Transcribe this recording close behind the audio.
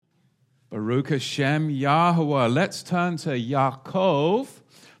Baruch Hashem Yahweh. Let's turn to Yaakov,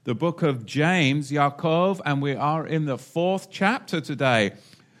 the book of James, Yaakov, and we are in the 4th chapter today.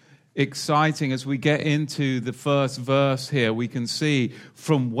 Exciting as we get into the first verse here, we can see,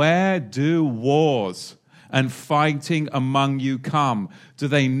 from where do wars and fighting among you come? Do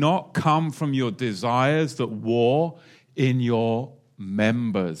they not come from your desires that war in your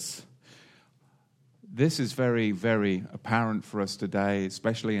members? This is very, very apparent for us today,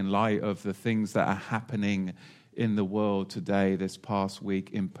 especially in light of the things that are happening in the world today, this past week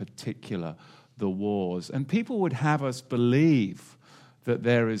in particular, the wars. And people would have us believe that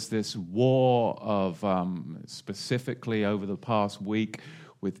there is this war of, specifically over the past week,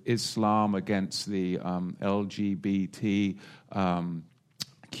 with Islam against the LGBT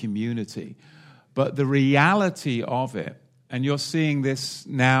community. But the reality of it, and you're seeing this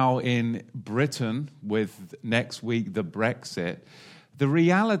now in Britain with next week the Brexit, the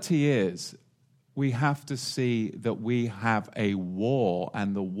reality is we have to see that we have a war,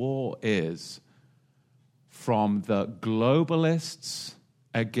 and the war is from the globalists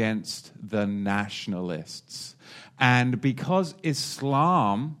against the nationalists. And because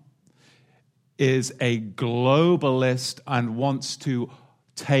Islam is a globalist and wants to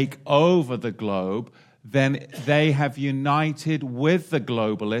take over the globe, then they have united with the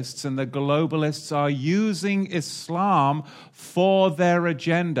globalists, and the globalists are using Islam for their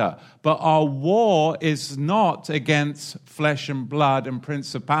agenda. But our war is not against flesh and blood and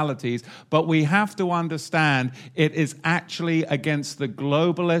principalities, but we have to understand it is actually against the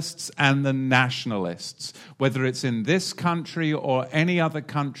globalists and the nationalists, whether it's in this country or any other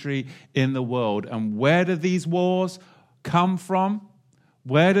country in the world. And where do these wars come from?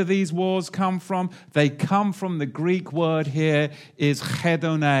 Where do these wars come from? They come from the Greek word here is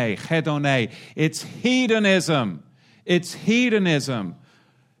hedone, hedone. It's hedonism. It's hedonism.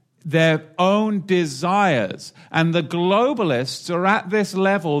 Their own desires. And the globalists are at this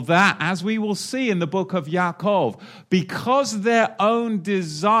level that, as we will see in the book of Yaakov, because their own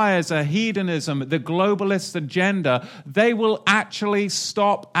desires are hedonism, the globalist agenda, they will actually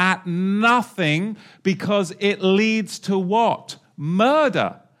stop at nothing because it leads to what?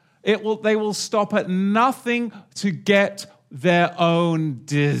 Murder. They will stop at nothing to get their own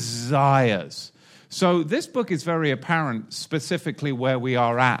desires. So this book is very apparent specifically where we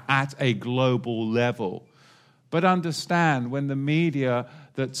are at a global level. But understand, when the media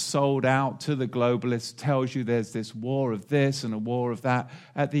that's sold out to the globalists tells you there's this war of this and a war of that,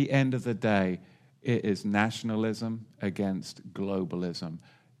 at the end of the day, it is nationalism against globalism.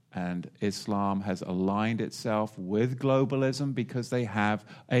 And Islam has aligned itself with globalism because they have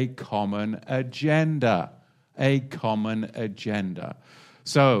a common agenda. A common agenda.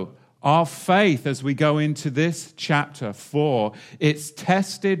 So, our faith, as we go into this chapter 4, it's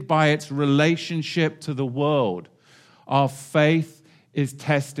tested by its relationship to the world. Our faith is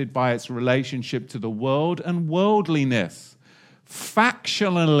tested by its relationship to the world and worldliness.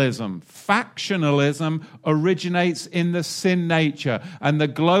 Factionalism originates in the sin nature, and the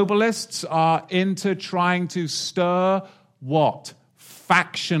globalists are into trying to stir what?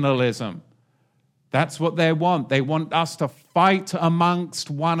 Factionalism. That's what they want. They want us to fight amongst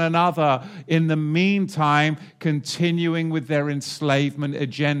one another, in the meantime continuing with their enslavement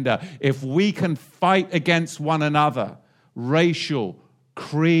agenda. If we can fight against one another, racial,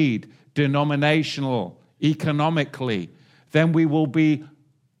 creed, denominational, economically, then we will be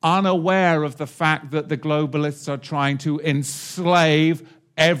unaware of the fact that the globalists are trying to enslave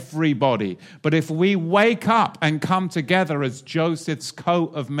everybody. But if we wake up and come together as Joseph's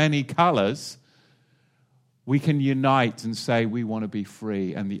coat of many colors, we can unite and say we want to be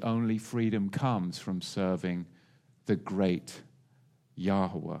free. And the only freedom comes from serving the great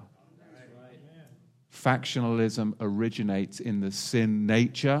Yahweh. Factionalism originates in the sin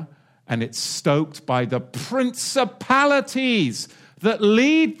nature, and it's stoked by the principalities that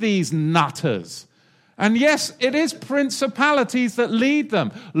lead these nutters. And yes, it is principalities that lead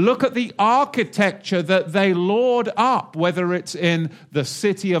them. Look at the architecture that they lord up, whether it's in the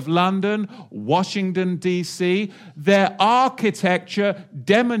city of London, Washington, D.C. Their architecture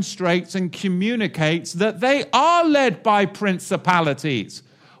demonstrates and communicates that they are led by principalities.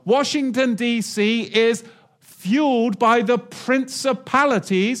 Washington, D.C. is fueled by the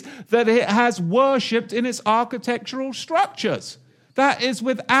principalities that it has worshipped in its architectural structures. That is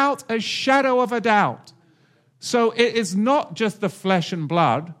without a shadow of a doubt. So it is not just the flesh and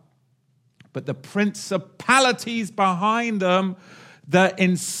blood, but the principalities behind them that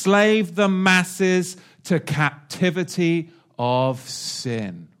enslave the masses to captivity of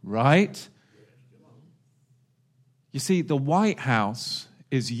sin, right? You see, the White House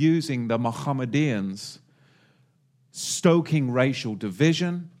is using the Mohammedans, stoking racial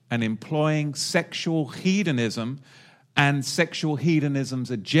division and employing sexual hedonism and sexual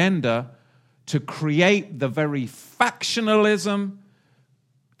hedonism's agenda to create the very factionalism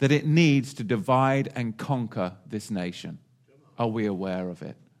that it needs to divide and conquer this nation. Are we aware of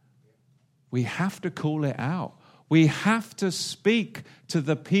it? We have to call it out. We have to speak to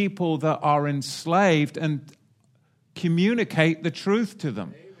the people that are enslaved and communicate the truth to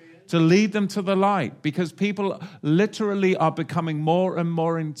them, to lead them to the light, because people literally are becoming more and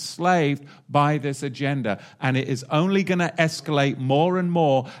more enslaved by this agenda, and it is only going to escalate more and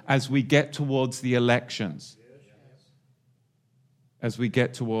more as we get towards the elections. As we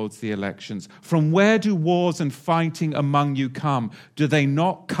get towards the elections. From where do wars and fighting among you come? Do they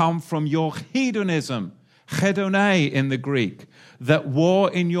not come from your hedonism? Hedone in the Greek. That war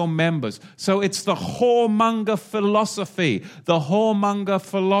in your members. So it's the whoremonger philosophy. The whoremonger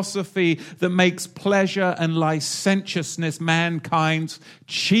philosophy that makes pleasure and licentiousness mankind's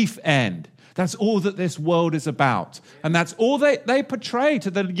chief end. That's all that this world is about. And that's all they portray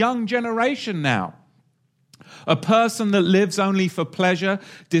to the young generation now. A person that lives only for pleasure,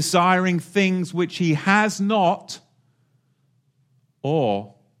 desiring things which he has not,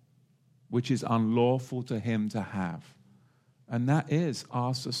 or which is unlawful to him to have. And that is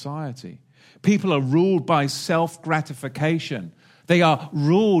our society. People are ruled by self-gratification. They are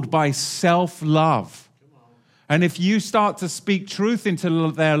ruled by self-love. And if you start to speak truth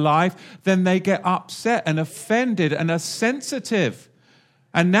into their life, then they get upset and offended and are sensitive.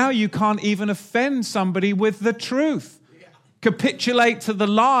 And now you can't even offend somebody with the truth. Capitulate to the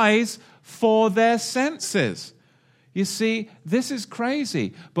lies for their senses. You see, this is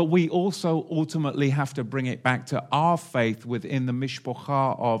crazy. But we also ultimately have to bring it back to our faith within the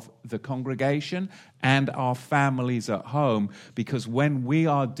mishpocha of the congregation and our families at home. Because when we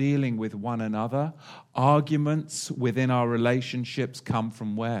are dealing with one another, arguments within our relationships come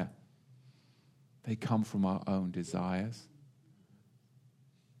from where? They come from our own desires.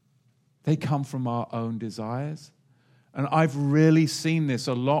 They come from our own desires. And I've really seen this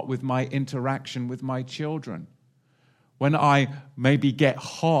a lot with my interaction with my children. When I maybe get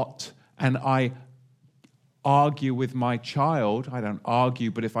hot and I argue with my child, I don't argue,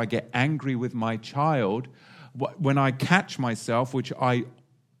 but if I get angry with my child, when I catch myself, which I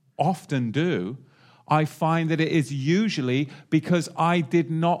often do, I find that it is usually because I did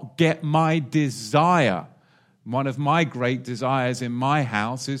not get my desire. One of my great desires in my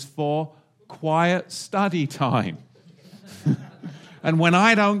house is for quiet study time. And when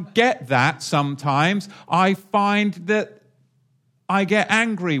I don't get that sometimes, I find that I get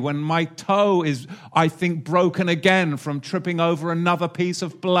angry when my toe is, I think, broken again from tripping over another piece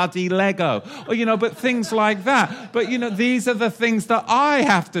of bloody Lego. Or, but things like that. But, these are the things that I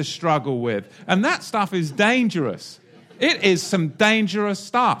have to struggle with. And that stuff is dangerous. It is some dangerous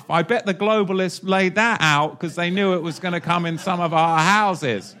stuff. I bet the globalists laid that out because they knew it was going to come in some of our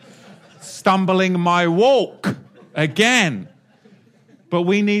houses. Stumbling my walk again. But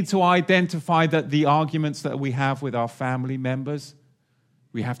we need to identify that the arguments that we have with our family members,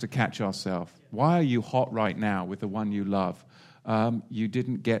 we have to catch ourselves. Why are you hot right now with the one you love? You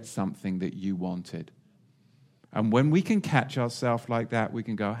didn't get something that you wanted. And when we can catch ourselves like that, we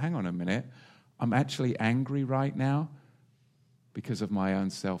can go, hang on a minute, I'm actually angry right now because of my own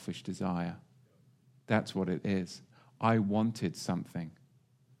selfish desire. That's what it is. I wanted something.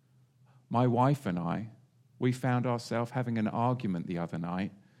 My wife and I, we found ourselves having an argument the other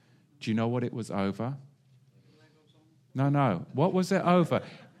night. Do you know what it was over? No. What was it over?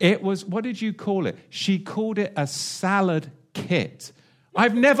 It was, what did you call it? She called it a salad kit.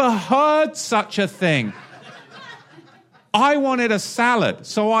 I've never heard such a thing. I wanted a salad,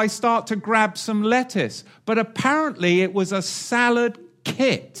 so I start to grab some lettuce. But apparently it was a salad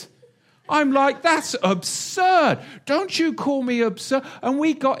kit. I'm like, that's absurd. Don't you call me absurd? And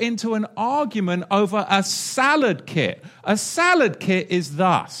we got into an argument over a salad kit. A salad kit is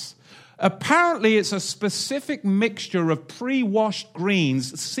thus. Apparently, it's a specific mixture of pre-washed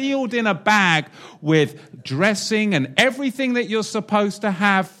greens sealed in a bag with dressing and everything that you're supposed to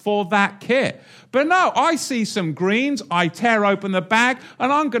have for that kit. But no, I see some greens, I tear open the bag,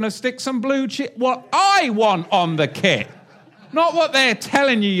 and I'm going to stick some blue cheese, what I want on the kit. Not what they're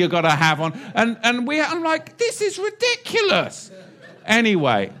telling you got to have on. And I'm like, this is ridiculous.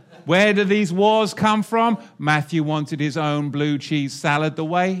 Anyway, where do these wars come from? Matthew wanted his own blue cheese salad the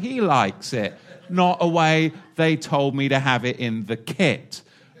way he likes it, not a way they told me to have it in the kit.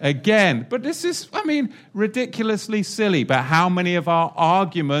 Again, but this is, ridiculously silly. But how many of our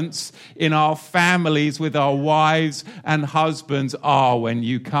arguments in our families with our wives and husbands are, when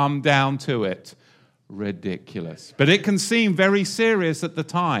you come down to it, ridiculous? But it can seem very serious at the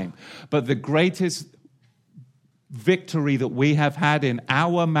time. But the greatest victory that we have had in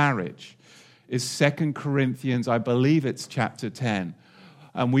our marriage is 2 Corinthians, I believe it's chapter 10.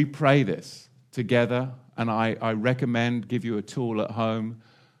 And we pray this together, and I recommend, give you a tool at home.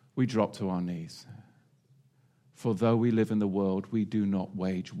 We drop to our knees. For though we live in the world, we do not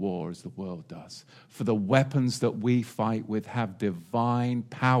wage war as the world does. For the weapons that we fight with have divine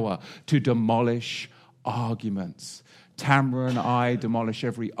power to demolish arguments. Tamara and I demolish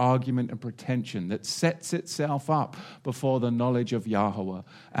every argument and pretension that sets itself up before the knowledge of Yahweh,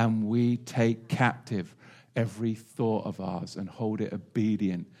 and we take captive every thought of ours and hold it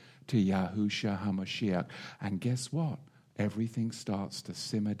obedient to Yahushua HaMashiach. And guess what? Everything starts to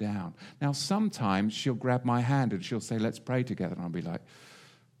simmer down. Now, sometimes she'll grab my hand and she'll say, let's pray together. And I'll be like,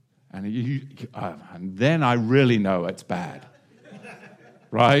 and then I really know it's bad.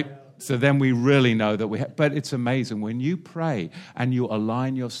 Right? So then we really know that but it's amazing. When you pray and you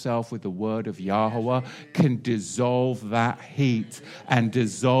align yourself with the word of Yahweh, can dissolve that heat and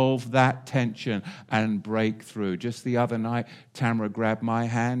dissolve that tension and break through. Just the other night, Tamara grabbed my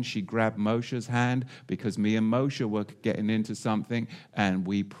hand. She grabbed Moshe's hand because me and Moshe were getting into something, and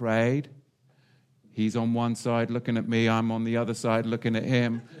we prayed. He's on one side looking at me. I'm on the other side looking at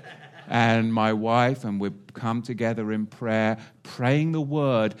him. And my wife, and we've come together in prayer, praying the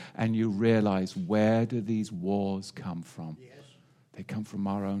word, and you realize, where do these wars come from? Yes. They come from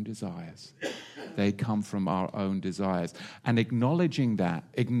our own desires. They come from our own desires. And acknowledging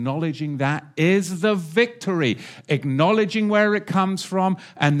that is the victory. Acknowledging where it comes from,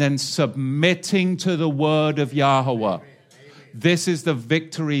 and then submitting to the word of Yahweh. This is the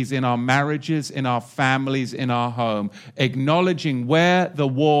victories in our marriages, in our families, in our home. Acknowledging where the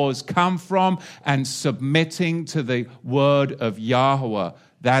wars come from and submitting to the word of Yahweh.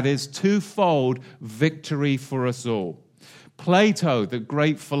 That is twofold victory for us all. Plato, the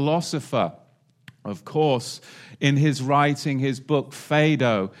great philosopher, of course, in his writing, his book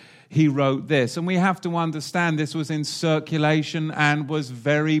Phaedo, he wrote this, and we have to understand this was in circulation and was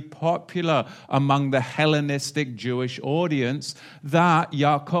very popular among the Hellenistic Jewish audience that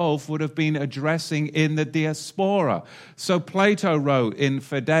Yaakov would have been addressing in the diaspora. So Plato wrote in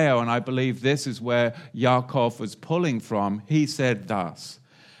Phaedo, and I believe this is where Yaakov was pulling from, he said thus,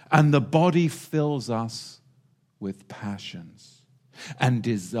 and the body fills us with passions and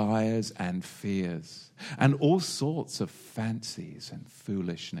desires and fears, and all sorts of fancies and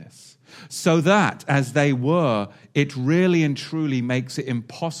foolishness, so that, as they were, it really and truly makes it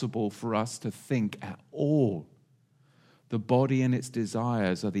impossible for us to think at all. The body and its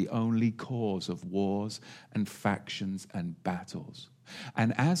desires are the only cause of wars and factions and battles.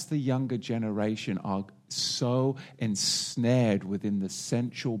 And as the younger generation are so ensnared within the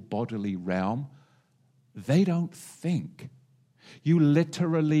sensual bodily realm, they don't think. You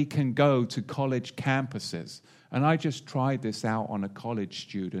literally can go to college campuses. And I just tried this out on a college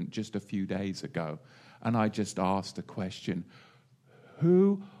student just a few days ago. And I just asked a question.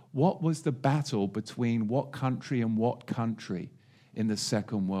 What was the battle between what country and what country in the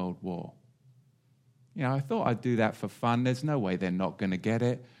Second World War? You know, I thought I'd do that for fun. There's no way they're not going to get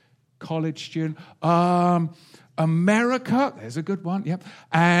it. College student. America. There's a good one. Yep.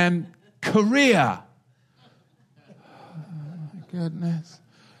 And Korea. Goodness.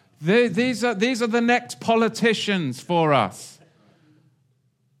 These are the next politicians for us.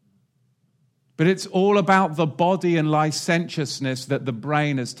 But it's all about the body and licentiousness that the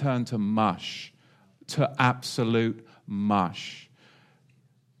brain has turned to mush, to absolute mush.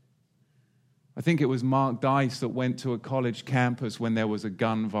 I think it was Mark Dice that went to a college campus when there was a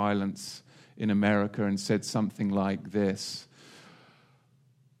gun violence in America and said something like this.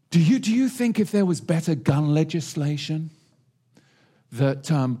 Do you think if there was better gun legislation,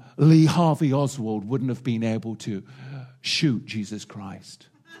 that Lee Harvey Oswald wouldn't have been able to shoot Jesus Christ?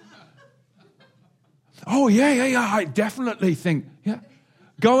 Oh, yeah, I definitely think, yeah.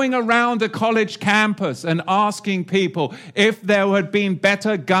 Going around a college campus and asking people if there had been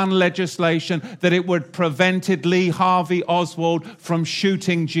better gun legislation that it would have prevented Lee Harvey Oswald from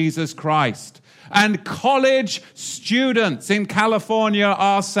shooting Jesus Christ. And college students in California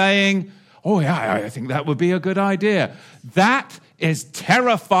are saying, oh, yeah, I think that would be a good idea. That is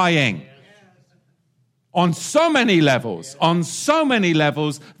terrifying. On so many levels,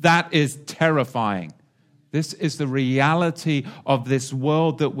 that is terrifying. This is the reality of this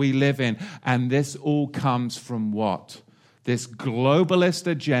world that we live in. And this all comes from what? This globalist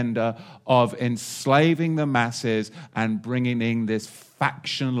agenda of enslaving the masses and bringing in this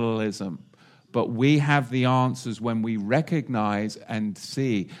factionalism. But we have the answers when we recognize and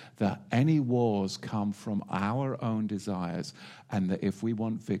see that any wars come from our own desires, and that if we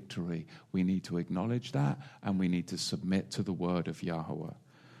want victory, we need to acknowledge that and we need to submit to the word of Yahweh.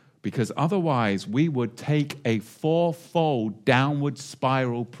 Because otherwise, we would take a fourfold downward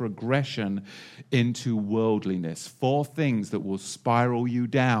spiral progression into worldliness. 4 things that will spiral you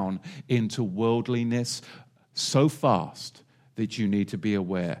down into worldliness so fast that you need to be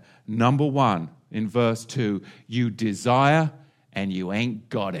aware. Number 1, in verse 2, you desire and you ain't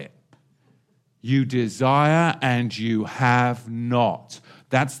got it. You desire and you have not.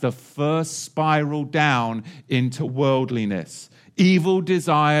 That's the first spiral down into worldliness. Evil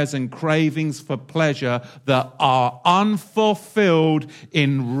desires and cravings for pleasure that are unfulfilled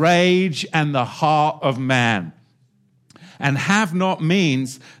in rage and the heart of man. And have not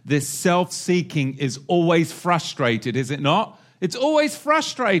means this self-seeking is always frustrated, is it not? It's always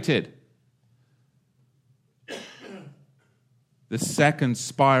frustrated. The second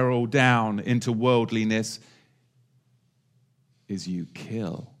spiral down into worldliness is you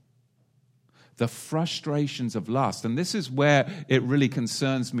kill. The frustrations of lust, and this is where it really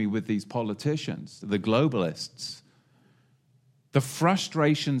concerns me with these politicians, the globalists. The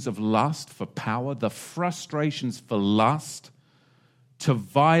frustrations of lust for power, the frustrations for lust to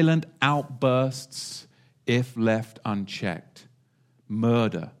violent outbursts if left unchecked.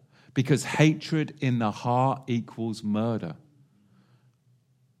 Murder, because hatred in the heart equals murder.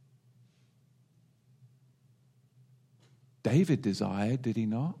 David desired, did he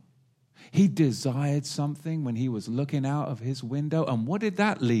not? He desired something when he was looking out of his window, and what did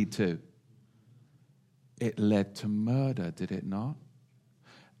that lead to? It led to murder, did it not?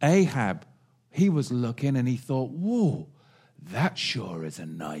 Ahab, he was looking and he thought, whoa, that sure is a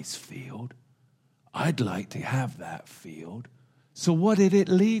nice field. I'd like to have that field. So what did it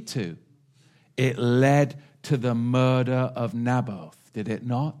lead to? It led to the murder of Naboth, did it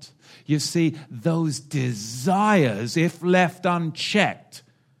not? You see, those desires, if left unchecked,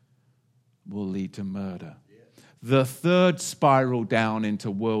 will lead to murder. The third spiral down into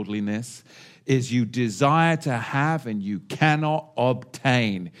worldliness is you desire to have and you cannot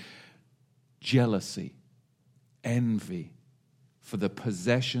obtain. Jealousy, envy for the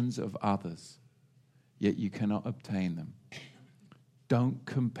possessions of others, yet you cannot obtain them. Don't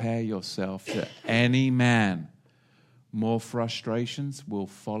compare yourself to any man. More frustrations will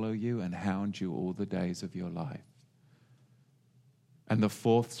follow you and hound you all the days of your life. And the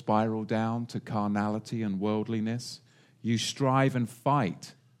fourth spiral down to carnality and worldliness, you strive and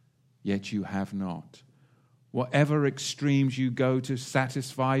fight, yet you have not. Whatever extremes you go to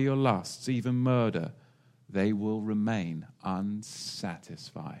satisfy your lusts, even murder, they will remain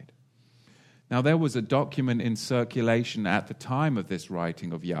unsatisfied. Now, there was a document in circulation at the time of this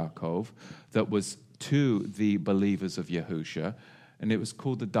writing of Yaakov that was to the believers of Yahusha, and it was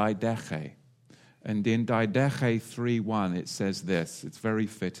called the Didache. And in Didache 3:1, it says this. It's very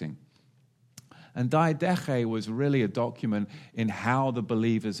fitting. And Didache was really a document in how the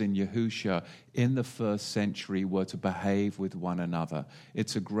believers in Yahusha in the first century were to behave with one another.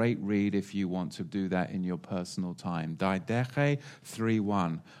 It's a great read if you want to do that in your personal time. Didache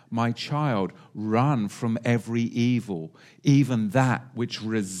 3:1. My child, run from every evil, even that which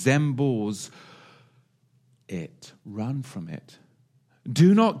resembles it. Run from it.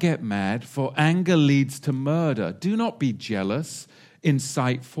 Do not get mad, for anger leads to murder. Do not be jealous,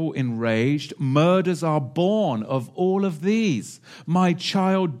 insightful, enraged. Murders are born of all of these. My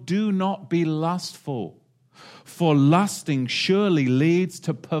child, do not be lustful, for lusting surely leads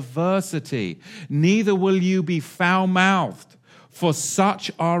to perversity. Neither will you be foul-mouthed, for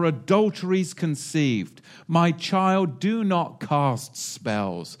such are adulteries conceived. My child, do not cast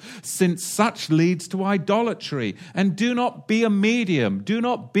spells, since such leads to idolatry. And do not be a medium. Do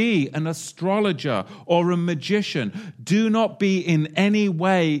not be an astrologer or a magician. Do not be in any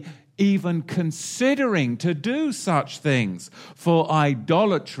way even considering to do such things, for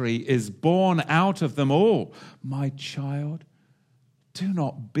idolatry is born out of them all. My child, do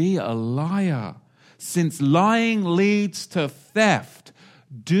not be a liar, since lying leads to theft.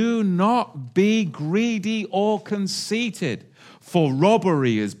 Do not be greedy or conceited, for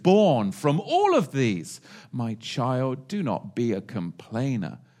robbery is born from all of these. My child, do not be a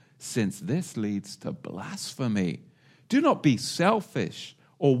complainer, since this leads to blasphemy. Do not be selfish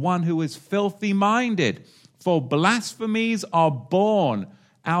or one who is filthy-minded, for blasphemies are born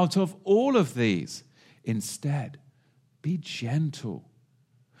out of all of these. Instead, be gentle,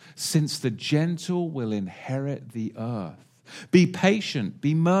 since the gentle will inherit the earth. Be patient,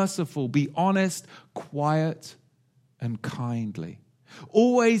 be merciful, be honest, quiet, and kindly.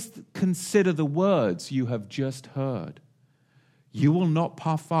 Always consider the words you have just heard. You will not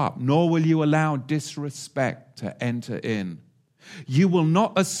puff up, nor will you allow disrespect to enter in. You will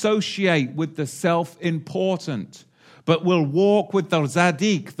not associate with the self-important, but will walk with the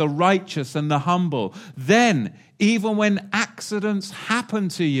tzaddik, the righteous and the humble. Then, even when accidents happen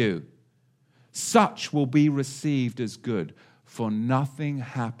to you, such will be received as good, for nothing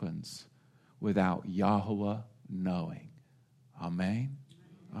happens without Yahweh knowing. Amen.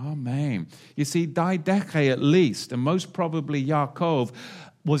 Amen. You see, Didache at least, and most probably Yaakov,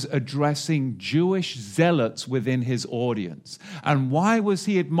 was addressing Jewish zealots within his audience. And why was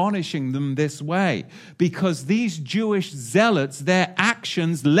he admonishing them this way? Because these Jewish zealots, their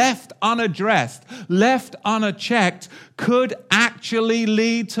actions left unaddressed, left unchecked, could actually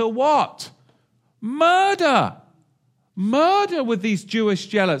lead to what? Murder. Murder with these Jewish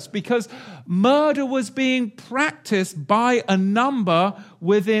zealots, because murder was being practiced by a number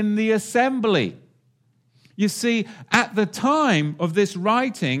within the assembly. You see, at the time of this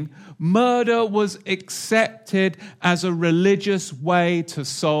writing, murder was accepted as a religious way to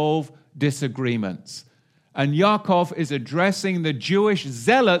solve disagreements. And Yaakov is addressing the Jewish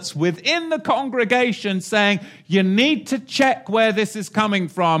zealots within the congregation, saying, you need to check where this is coming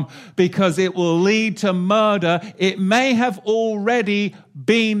from because it will lead to murder. It may have already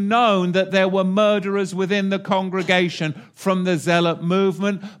been known that there were murderers within the congregation from the zealot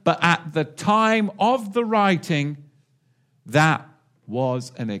movement, but at the time of the writing, that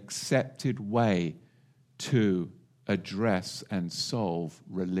was an accepted way to address and solve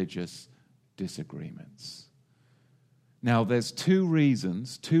religious disagreements. Now, there's two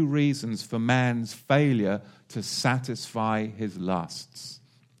reasons for man's failure to satisfy his lusts.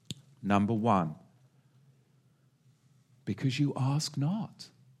 Number one, because you ask not.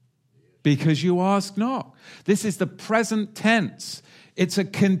 Because you ask not. This is the present tense. It's a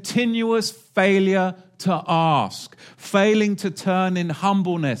continuous failure to ask, failing to turn in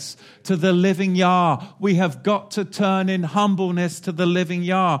humbleness to the living Yah. We have got to turn in humbleness to the living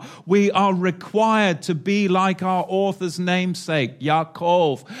Yah. We are required to be like our author's namesake,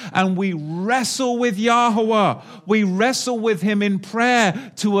 Yaakov, and we wrestle with Yahweh. We wrestle with him in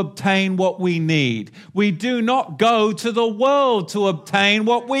prayer to obtain what we need. We do not go to the world to obtain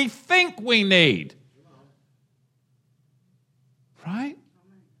what we think we need. Right?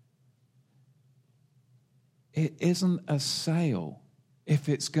 It isn't a sale if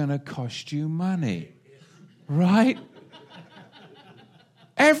it's going to cost you money, right?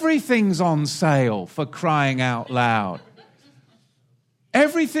 Everything's on sale, for crying out loud.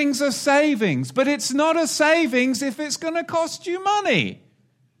 Everything's a savings, but it's not a savings if it's going to cost you money.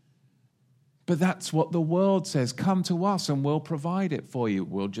 But that's what the world says. Come to us and we'll provide it for you.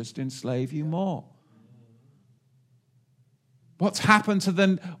 We'll just enslave you more. What's happened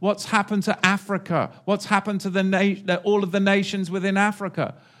to Africa? What's happened to all of the nations within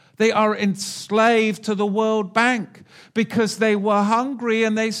Africa? They are enslaved to the World Bank because they were hungry,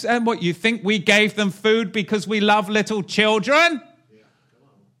 and they said, "What, you think we gave them food because we love little children?"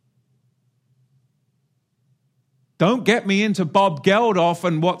 Don't get me into Bob Geldof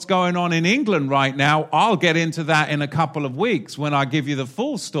and what's going on in England right now. I'll get into that in a couple of weeks when I give you the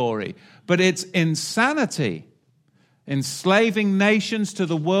full story. But it's insanity. Enslaving nations to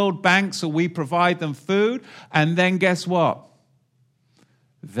the World Bank so we provide them food. And then guess what?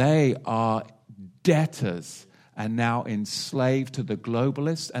 They are debtors and now enslaved to the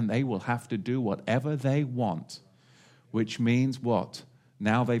globalists, and they will have to do whatever they want. Which means what?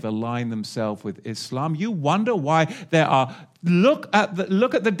 Now they've aligned themselves with Islam. You wonder why there are... Look at the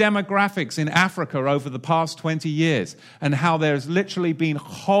demographics in Africa over the past 20 years and how there's literally been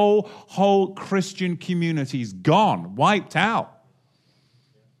whole Christian communities gone, wiped out.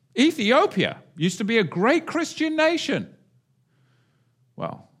 Ethiopia used to be a great Christian nation.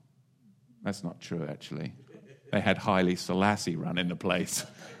 Well, that's not true, actually. They had Haile Selassie running the place.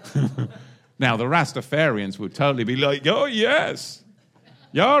 Now, the Rastafarians would totally be like, oh, yes,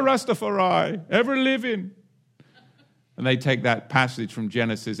 Yah Rastafari, ever living. And they take that passage from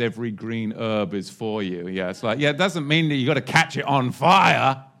Genesis, every green herb is for you. Yeah, it's like, it doesn't mean that you got to catch it on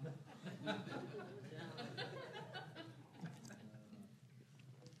fire.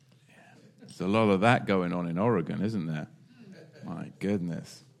 There's a lot of that going on in Oregon, isn't there? My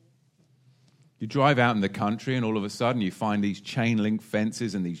goodness. You drive out in the country and all of a sudden you find these chain link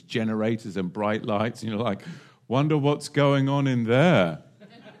fences and these generators and bright lights, and you're like, wonder what's going on in there.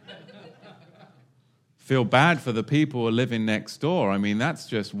 Feel bad for the people who are living next door. I mean, that's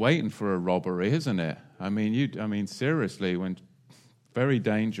just waiting for a robbery, isn't it? I mean, seriously, very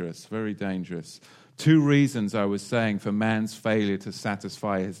dangerous, very dangerous. 2 reasons I was saying for man's failure to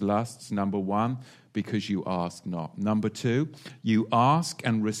satisfy his lusts. Number 1, because you ask not. Number 2, you ask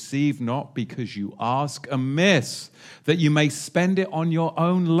and receive not because you ask amiss, that you may spend it on your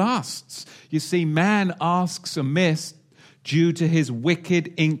own lusts. You see, man asks amiss due to his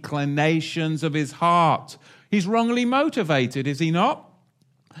wicked inclinations of his heart. He's wrongly motivated, is he not?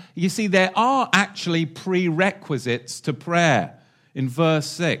 You see, there are actually prerequisites to prayer. In verse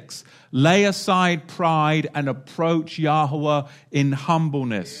 6, lay aside pride and approach Yahweh in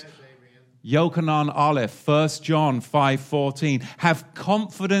humbleness. Yochanan Aleph, 1 John 5:14. Have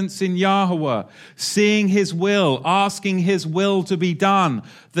confidence in Yahweh, seeing his will, asking his will to be done.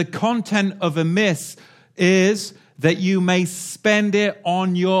 The content of amiss is that you may spend it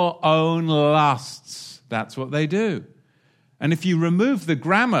on your own lusts. That's what they do. And if you remove the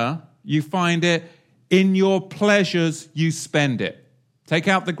grammar, you find it, in your pleasures you spend it. Take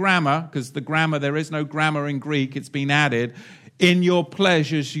out the grammar, because the grammar, there is no grammar in Greek, it's been added. In your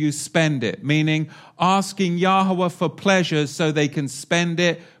pleasures you spend it, meaning asking Yahweh for pleasures so they can spend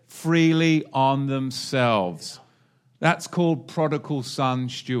it freely on themselves. That's called prodigal son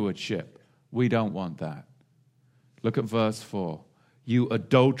stewardship. We don't want that. Look at verse 4. You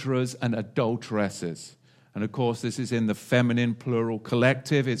adulterers and adulteresses. And of course, this is in the feminine plural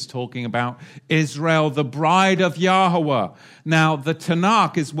collective. It's talking about Israel, the bride of Yahweh. Now, the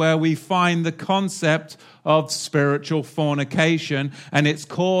Tanakh is where we find the concept of spiritual fornication. And it's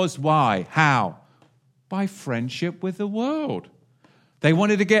caused why? How? By friendship with the world. They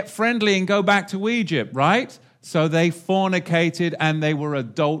wanted to get friendly and go back to Egypt, right? So they fornicated and they were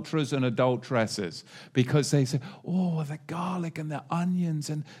adulterers and adulteresses because they said, oh, the garlic and the onions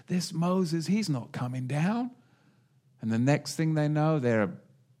and this Moses, he's not coming down. And the next thing they know, they've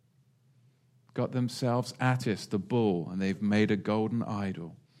got themselves Attis, the bull, and they've made a golden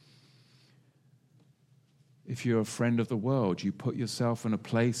idol. If you're a friend of the world, you put yourself in a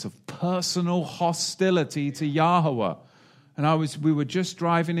place of personal hostility to Yahweh. And we were just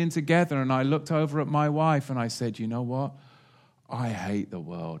driving in together, and I looked over at my wife, and I said, you know what? I hate the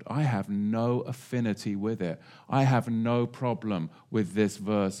world. I have no affinity with it. I have no problem with this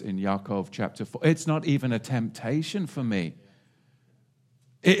verse in Yaakov chapter 4. It's not even a temptation for me.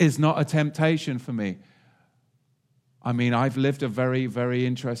 It is not a temptation for me. I mean, I've lived a very, very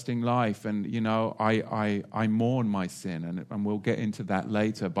interesting life, and, you know, I mourn my sin, and we'll get into that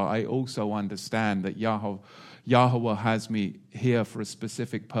later, but I also understand that Yahweh has me here for a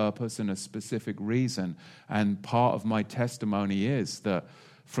specific purpose and a specific reason. And part of my testimony is that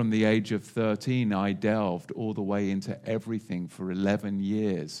from the age of 13, I delved all the way into everything for 11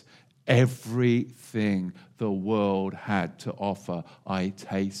 years. Everything the world had to offer, I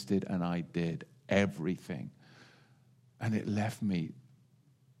tasted and I did. Everything. And it left me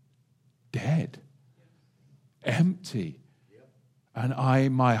dead, empty.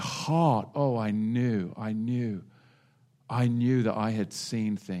 And my heart, I knew that I had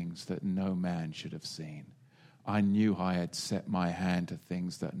seen things that no man should have seen. I knew I had set my hand to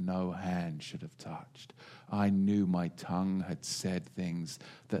things that no hand should have touched. I knew my tongue had said things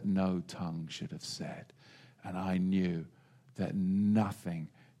that no tongue should have said. And I knew that nothing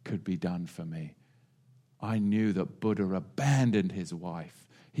could be done for me. I knew that Buddha abandoned his wife.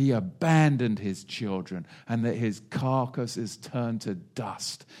 He abandoned his children, and that his carcass is turned to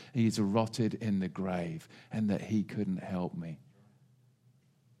dust. He's rotted in the grave, and that he couldn't help me.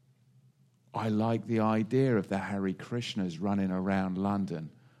 I like the idea of the Hare Krishnas running around London.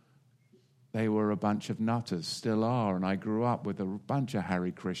 They were a bunch of nutters, still are, and I grew up with a bunch of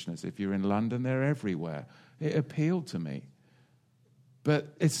Hare Krishnas. If you're in London, they're everywhere. It appealed to me.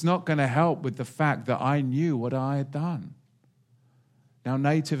 But it's not going to help with the fact that I knew what I had done. Now,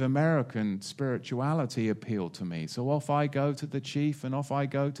 Native American spirituality appealed to me. So off I go to the chief and off I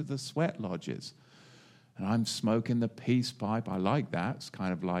go to the sweat lodges. And I'm smoking the peace pipe. I like that. It's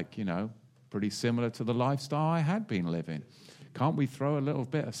kind of like, pretty similar to the lifestyle I had been living. Can't we throw a little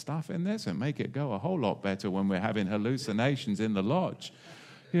bit of stuff in this and make it go a whole lot better when we're having hallucinations in the lodge?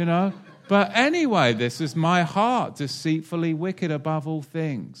 But anyway, this is my heart, deceitfully wicked above all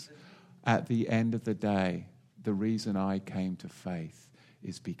things. At the end of the day, the reason I came to faith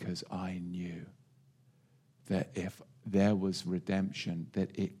is because I knew that if there was redemption,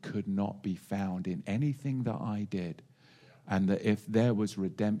 that it could not be found in anything that I did. And that if there was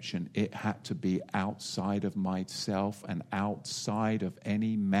redemption, it had to be outside of myself and outside of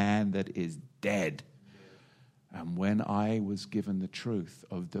any man that is dead. And when I was given the truth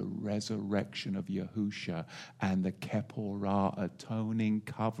of the resurrection of Yahusha and the Keporah atoning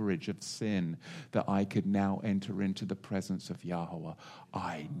coverage of sin, that I could now enter into the presence of Yahweh,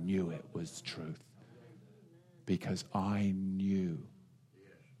 I knew it was truth. Because I knew.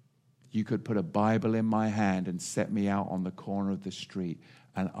 You could put a Bible in my hand and set me out on the corner of the street,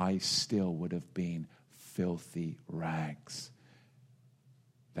 and I still would have been filthy rags.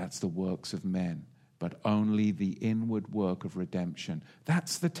 That's the works of men, but only the inward work of redemption.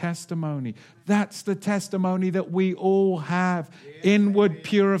 That's the testimony. That's the testimony that we all have. Inward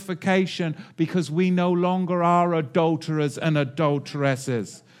purification, because we no longer are adulterers and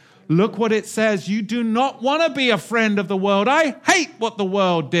adulteresses. Look what it says. You do not want to be a friend of the world. I hate what the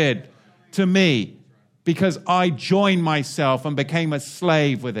world did to me, because I joined myself and became a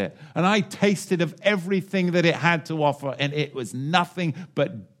slave with it. And I tasted of everything that it had to offer, and it was nothing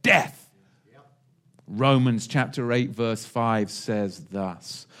but death. Romans chapter 8 verse 5 says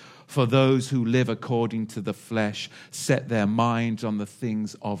thus, for those who live according to the flesh set their minds on the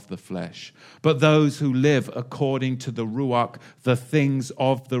things of the flesh. But those who live according to the Ruach, the things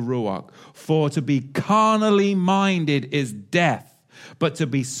of the Ruach. For to be carnally minded is death, but to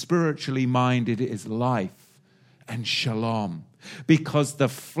be spiritually minded is life and shalom. Because the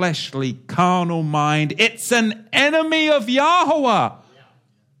fleshly carnal mind, it's an enemy of Yahweh.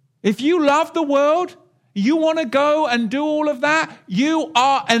 If you love the world, you want to go and do all of that, you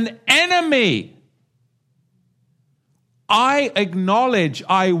are an enemy. I acknowledge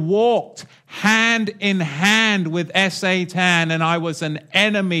I walked hand in hand with Satan, and I was an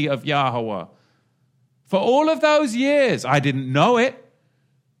enemy of Yahweh. For all of those years, I didn't know it,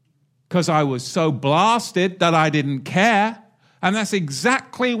 because I was so blasted that I didn't care. And that's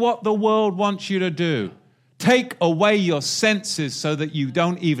exactly what the world wants you to do. Take away your senses so that you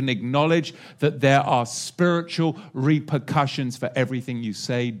don't even acknowledge that there are spiritual repercussions for everything you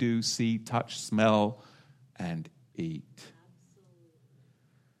say, do, see, touch, smell, and eat.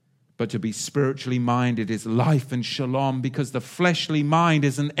 But to be spiritually minded is life and shalom, because the fleshly mind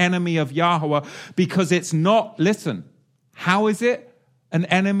is an enemy of Yahweh, because it's not, listen, how is it an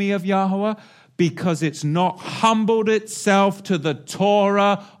enemy of Yahweh? Because it's not humbled itself to the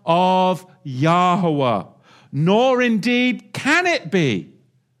Torah of Yahweh. Nor indeed can it be.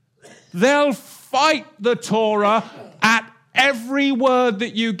 They'll fight the Torah at every word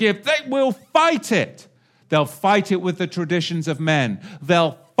that you give. They will fight it. They'll fight it with the traditions of men.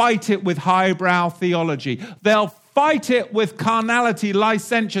 They'll fight it with highbrow theology. They'll fight it with carnality,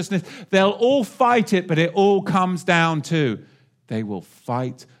 licentiousness. They'll all fight it, but it all comes down to they will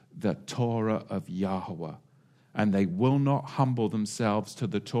fight the Torah of Yahweh. And they will not humble themselves to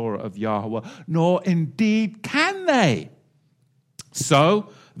the Torah of Yahweh, nor indeed can they. So,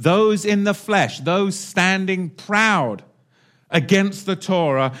 those in the flesh, those standing proud against the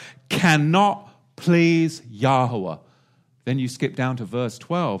Torah, cannot please Yahweh. Then you skip down to verse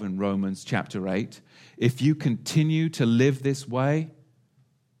 12 in Romans chapter 8. If you continue to live this way,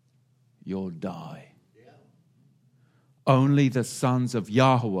 you'll die. Only the sons of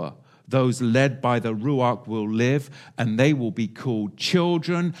Yahweh, those led by the Ruach, will live, and they will be called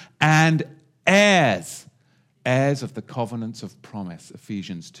children and heirs. Heirs of the covenants of promise,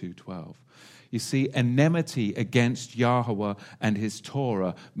 Ephesians 2:12. You see, enmity against Yahweh and his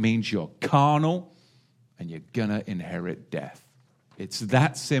Torah means you're carnal and you're going to inherit death. It's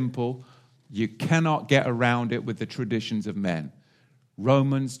that simple. You cannot get around it with the traditions of men.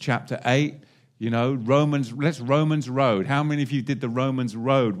 Romans chapter 8. You know, Romans Road. How many of you did the Romans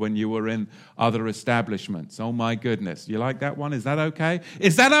Road when you were in other establishments? Oh my goodness. You like that one? Is that okay?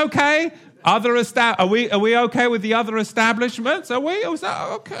 Is that okay? Are we okay with the other establishments? Are we? Is that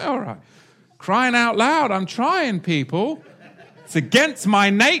okay? All right. Crying out loud. I'm trying, people. It's against my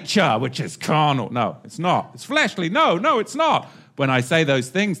nature, which is carnal. No, it's not. It's fleshly. No, it's not. When I say those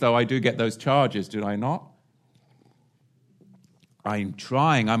things, though, I do get those charges, do I not? I'm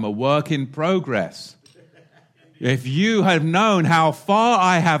trying. I'm a work in progress. If you had known how far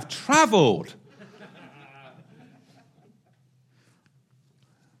I have traveled,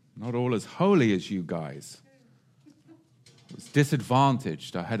 not all as holy as you guys. I was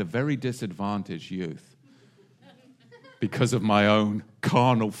disadvantaged. I had a very disadvantaged youth because of my own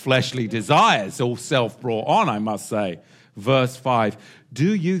carnal, fleshly desires, all self-brought on, I must say. Verse 5,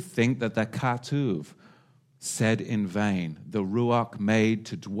 do you think that the Katuv said in vain, the Ruach made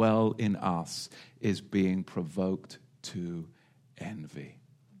to dwell in us is being provoked to envy?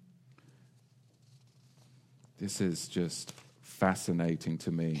 This is just fascinating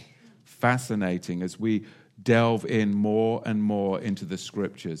to me. Fascinating as we delve in more and more into the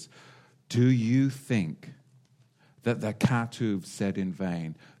scriptures. Do you think that the Katuv said in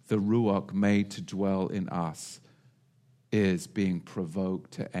vain, the Ruach made to dwell in us is being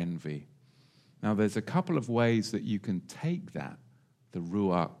provoked to envy. Now, there's a couple of ways that you can take that, the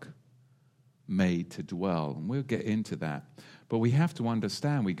Ruach made to dwell, and we'll get into that. But we have to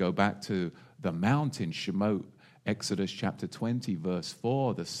understand, we go back to the mountain, Shemot, Exodus chapter 20, verse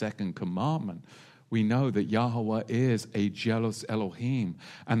 4, the second commandment. We know that Yahweh is a jealous Elohim,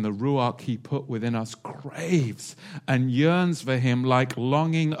 and the Ruach he put within us craves and yearns for him like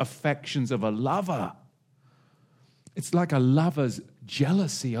longing affections of a lover. It's like a lover's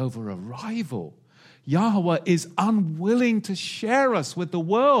jealousy over a rival. Yahweh is unwilling to share us with the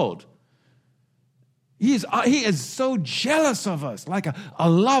world. He is so jealous of us, like a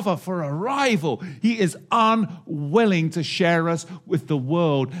lover for a rival. He is unwilling to share us with the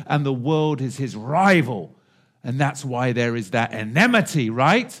world, and the world is his rival. And that's why there is that enmity,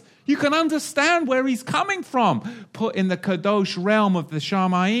 right? You can understand where he's coming from. Put in the Kadosh realm of the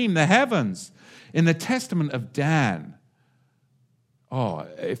Shamayim, the heavens. In the Testament of Dan,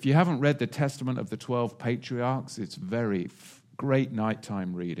 if you haven't read the Testament of the 12 Patriarchs, it's very great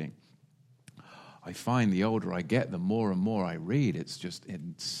nighttime reading. I find the older I get, the more and more I read. It's just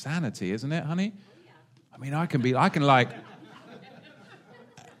insanity, isn't it, honey? I mean, I can like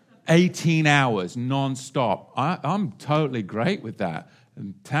 18 hours non-stop. I'm totally great with that.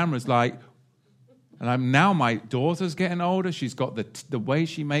 And Tamara's like, and now my daughter's getting older. She's got the way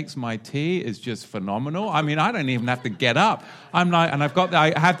she makes my tea is just phenomenal. I mean, I don't even have to get up. I'm like, and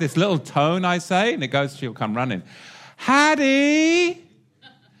I have this little tone I say, and it goes, she'll come running. Hattie.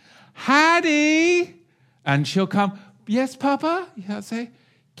 And she'll come, yes, Papa? I'll say,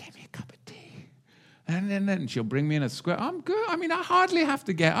 give me a cup of tea. And then she'll bring me in a square. I'm good. I mean, I hardly have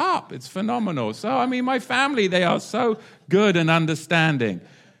to get up. It's phenomenal. So, I mean, my family, they are so good and understanding.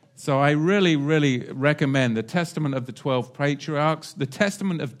 So I really, really recommend the Testament of the 12 Patriarchs. The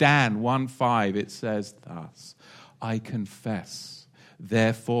Testament of Dan 1:5, it says thus, I confess,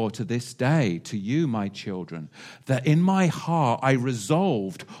 therefore, to this day, to you, my children, that in my heart I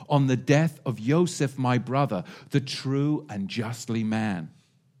resolved on the death of Joseph, my brother, the true and justly man.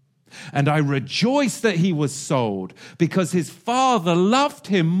 And I rejoice that he was sold, because his father loved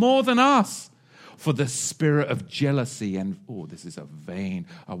him more than us. For the spirit of jealousy and, this is a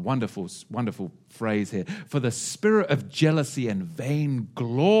wonderful, wonderful phrase here. For the spirit of jealousy and vain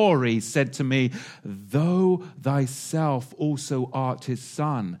glory said to me, though thyself also art his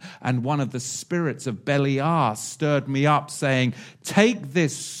son. And one of the spirits of Beliar stirred me up, saying, take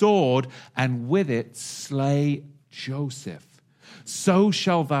this sword and with it slay Joseph. So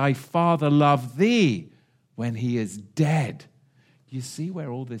shall thy father love thee when he is dead. You see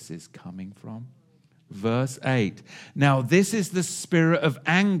where all this is coming from? Verse 8, now this is the spirit of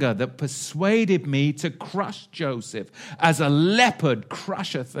anger that persuaded me to crush Joseph as a leopard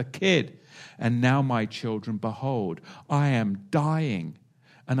crusheth a kid. And now, my children, behold, I am dying.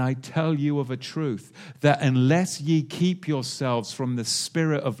 And I tell you of a truth, that unless ye keep yourselves from the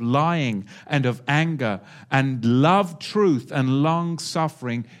spirit of lying and of anger, and love truth and long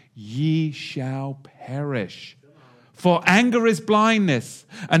suffering, ye shall perish. For anger is blindness,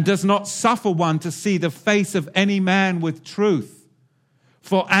 and does not suffer one to see the face of any man with truth.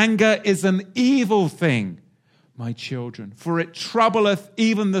 For anger is an evil thing, my children, for it troubleth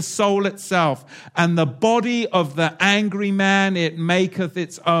even the soul itself, and the body of the angry man it maketh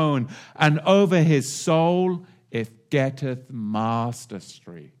its own, and over his soul it getteth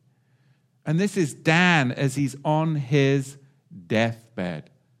mastery. And this is Dan as he's on his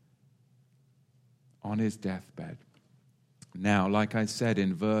deathbed. On his deathbed. Now, like I said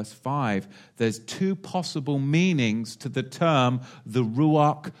in verse 5, there's two possible meanings to the term, the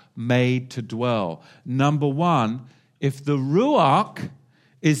Ruach made to dwell. Number one, if the Ruach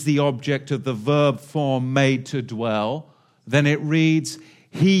is the object of the verb form made to dwell, then it reads,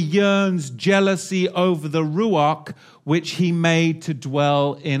 he yearns jealousy over the Ruach which he made to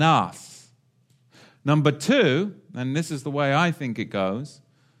dwell in us. Number two, and this is the way I think it goes,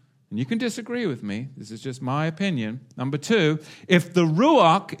 and you can disagree with me, this is just my opinion. Number two, if the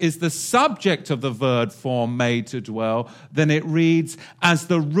Ruach is the subject of the verb form made to dwell, then it reads, as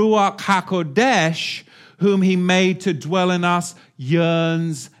the Ruach HaKodesh, whom he made to dwell in us,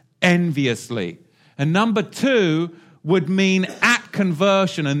 yearns enviously. And number two would mean at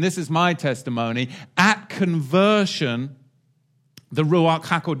conversion, and this is my testimony, at conversion, the Ruach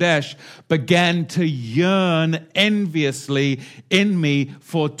HaKodesh began to yearn enviously in me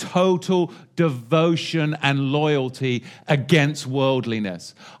for total devotion and loyalty against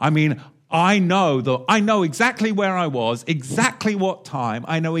worldliness. I mean, I know exactly where I was, exactly what time.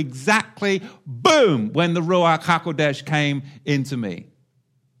 I know exactly, boom, when the Ruach HaKodesh came into me.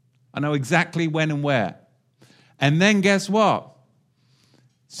 I know exactly when and where. And then guess what?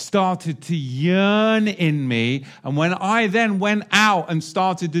 Started to yearn in me. And when I then went out and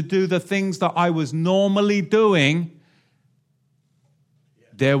started to do the things that I was normally doing,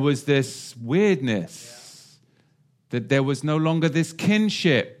 there was this weirdness, that there was no longer this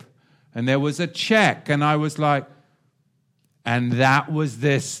kinship, and there was a check, and I was like, and that was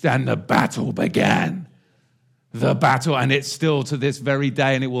this, and the battle began. The battle, and it's still to this very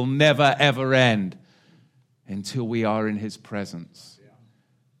day, and it will never, ever end until we are in his presence.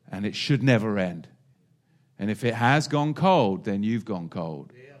 And it should never end. And if it has gone cold, then you've gone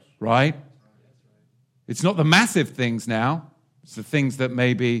cold, right? It's not the massive things now. It's the things that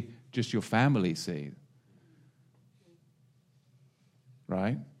maybe just your family see.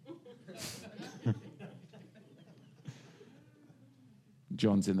 Right?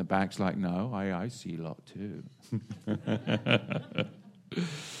 John's in the back's like, no, I see a lot too.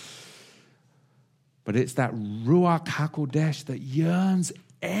 But it's that Ruach HaKodesh that yearns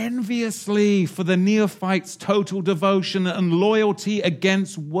enviously for the neophyte's total devotion and loyalty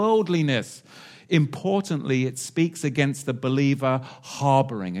against worldliness. Importantly, it speaks against the believer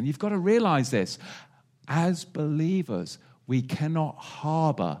harboring. And you've got to realize this. As believers, we cannot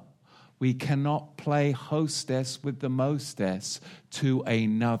harbor. We cannot play hostess with the mostess to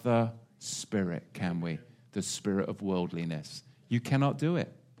another spirit, can we? The spirit of worldliness. You cannot do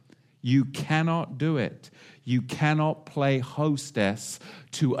it. You cannot do it. You cannot play hostess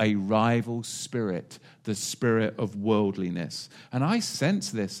to a rival spirit, the spirit of worldliness. And I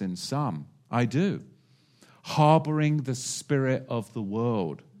sense this in some. I do. Harboring the spirit of the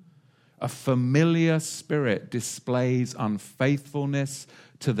world. A familiar spirit displays unfaithfulness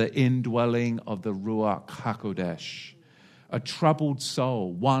to the indwelling of the Ruach HaKodesh. A troubled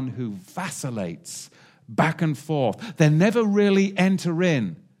soul, one who vacillates back and forth. They never really enter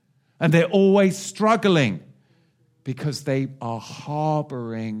in. And they're always struggling because they are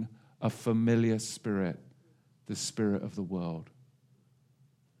harboring a familiar spirit, the spirit of the world.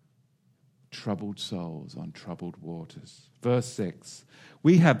 Troubled souls on troubled waters. Verse 6.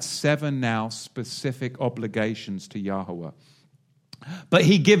 We have 7 now specific obligations to Yahweh. But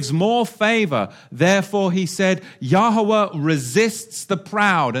he gives more favor. Therefore, he said, Yahweh resists the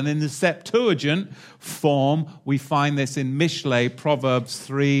proud. And in the Septuagint form, we find this in Mishlei, Proverbs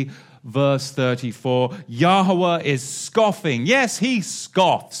 3, verse 34. Yahweh is scoffing. Yes, he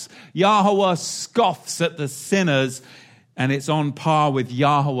scoffs. Yahweh scoffs at the sinners, and it's on par with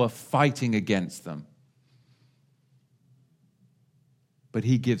Yahweh fighting against them. But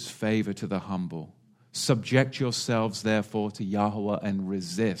he gives favor to the humble. Subject yourselves, therefore, to Yahweh and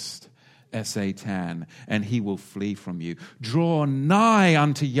resist Satan, and he will flee from you. Draw nigh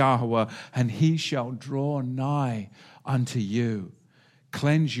unto Yahweh, and he shall draw nigh unto you.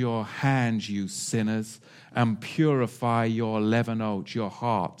 Cleanse your hands, you sinners, and purify your leaven oats, your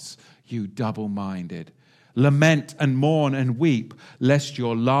hearts, you double-minded. Lament and mourn and weep, lest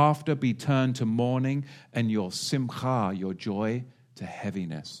your laughter be turned to mourning, and your simcha, your joy, to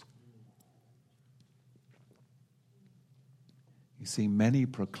heaviness. You see, many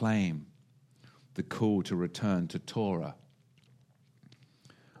proclaim the call to return to Torah,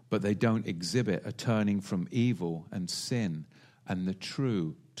 but they don't exhibit a turning from evil and sin and the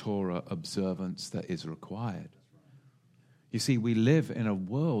true Torah observance that is required. You see, we live in a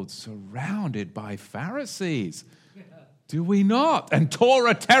world surrounded by Pharisees, do we not? And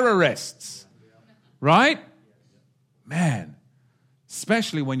Torah terrorists, right? Man,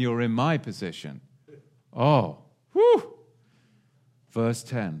 especially when you're in my position. Oh, whew. Verse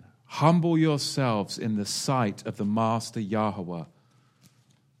 10, humble yourselves in the sight of the Master Yahweh,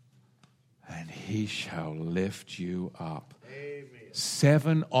 and he shall lift you up. Amen.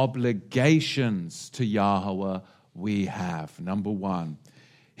 7 obligations to Yahweh we have. Number 1,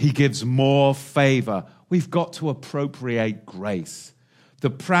 he gives more favor. We've got to appropriate grace. The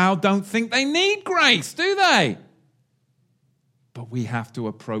proud don't think they need grace, do they? But we have to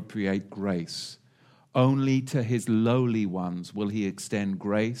appropriate grace. Only to his lowly ones will he extend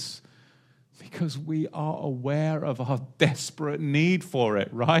grace, because we are aware of our desperate need for it,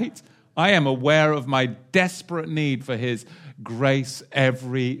 right? I am aware of my desperate need for his grace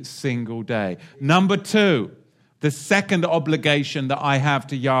every single day. Number 2, the second obligation that I have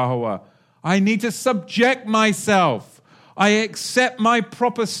to Yahweh, I need to subject myself. I accept my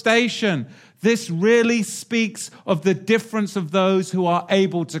proper station. This really speaks of the difference of those who are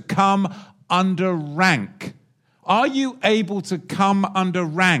able to come under rank. Are you able to come under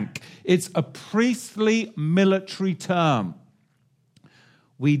rank? It's a priestly military term.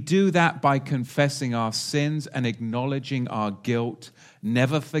 We do that by confessing our sins and acknowledging our guilt,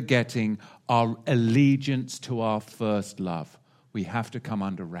 never forgetting our allegiance to our first love. We have to come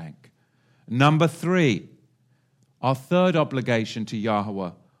under rank. Number 3, our third obligation to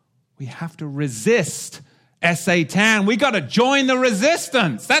Yahweh, we have to resist Satan. We got to join the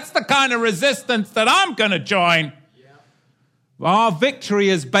resistance. That's the kind of resistance that I'm going to join. Yeah. Our victory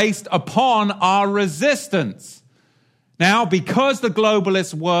is based upon our resistance. Now, because the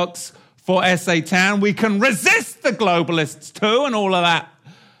globalist works for Satan, we can resist the globalists too and all of that.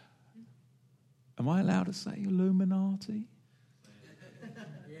 Am I allowed to say Illuminati?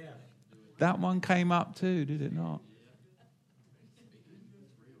 Yeah. That one came up too, did it not?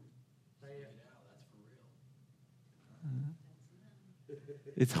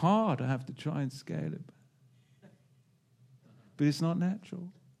 It's hard. I have to try and scale it. But it's not natural.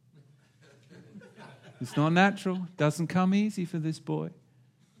 It's not natural. It doesn't come easy for this boy.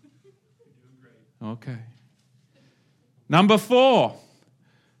 Okay. Number 4,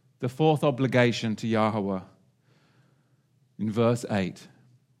 the fourth obligation to Yahweh. In verse 8.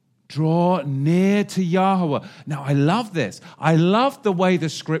 Draw near to Yahweh. Now, I love this. I love the way the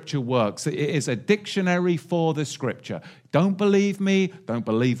scripture works. It is a dictionary for the scripture. Don't believe me. Don't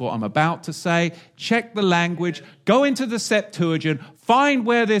believe what I'm about to say. Check the language. Go into the Septuagint. Find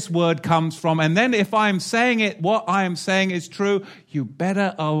where this word comes from. And then if I'm saying it, what I am saying is true, you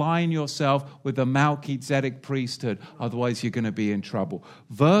better align yourself with the Melchizedek priesthood. Otherwise, you're going to be in trouble.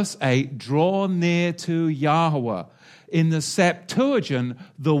 Verse 8, draw near to Yahweh. In the Septuagint,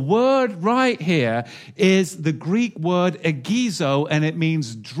 the word right here is the Greek word egizo, and it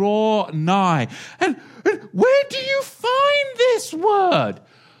means draw nigh. And where do you find this word?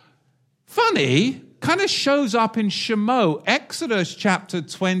 Funny, kind of shows up in Shemot, Exodus chapter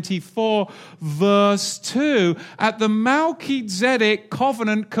 24, verse 2, at the Melchizedek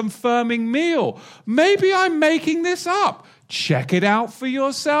covenant confirming meal. Maybe I'm making this up. Check it out for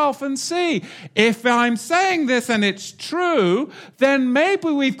yourself and see. If I'm saying this and it's true, then maybe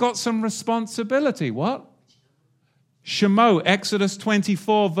we've got some responsibility. What? Shemot, Exodus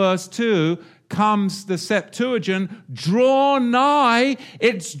 24, verse 2, comes the Septuagint, draw nigh.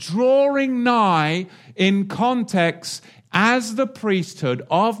 It's drawing nigh in context as the priesthood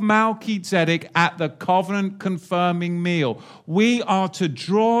of Melchizedek at the covenant-confirming meal. We are to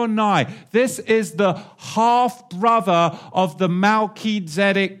draw nigh. This is the half-brother of the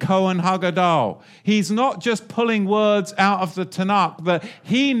Melchizedek Cohen Hagadol. He's not just pulling words out of the Tanakh, but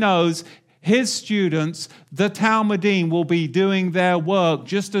he knows his students, the Talmudim, will be doing their work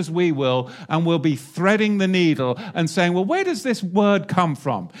just as we will, and will be threading the needle and saying, well, where does this word come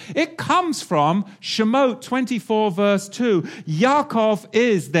from? It comes from Shemot 24, verse 2. Yaakov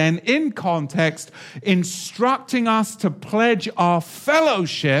is then, in context, instructing us to pledge our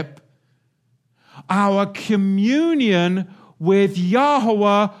fellowship, our communion with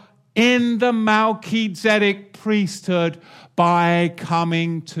Yahweh in the Melchizedek priesthood, by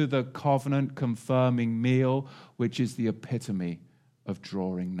coming to the covenant-confirming meal, which is the epitome of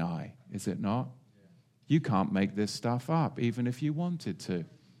drawing nigh, is it not? You can't make this stuff up, even if you wanted to.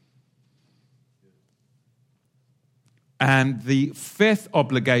 And the fifth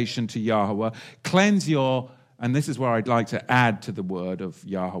obligation to Yahweh, cleanse your, and this is where I'd like to add to the word of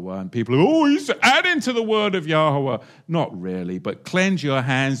Yahweh, and people are, you used to add into the word of Yahweh. Not really, but cleanse your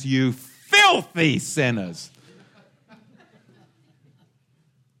hands, you filthy sinners.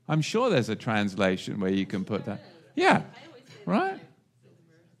 I'm sure there's a translation where you can put that. Yeah, right?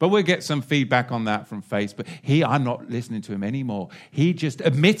 But we'll get some feedback on that from Facebook. I'm not listening to him anymore. He just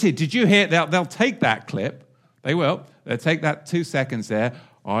admitted. Did you hear? They'll take that clip. They will. They'll take that 2 seconds there.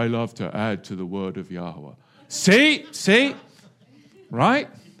 I love to add to the word of Yahweh. See? Right?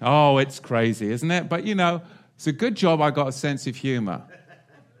 Oh, it's crazy, isn't it? But, it's a good job I got a sense of humor.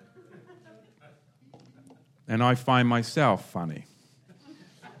 And I find myself funny.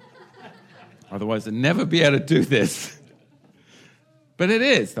 Otherwise, I'd never be able to do this. But it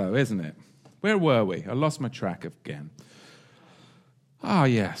is, though, isn't it? Where were we? I lost my track again. Ah,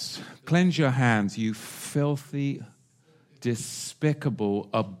 yes. Cleanse your hands, you filthy, despicable,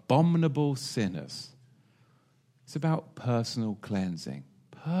 abominable sinners. It's about personal cleansing.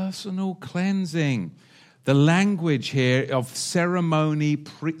 Personal cleansing. The language here of ceremonial,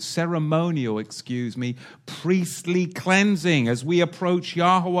 priestly cleansing as we approach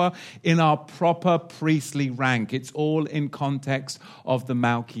Yahweh in our proper priestly rank. It's all in context of the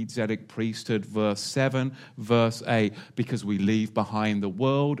Melchizedek priesthood, verse 7, verse 8, because we leave behind the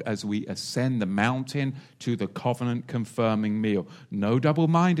world as we ascend the mountain to the covenant-confirming meal. No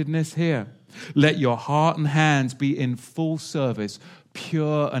double-mindedness here. Let your heart and hands be in full service,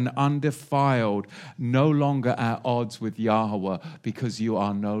 pure and undefiled, no longer at odds with Yahweh, because you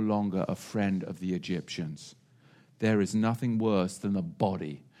are no longer a friend of the Egyptians. There is nothing worse than a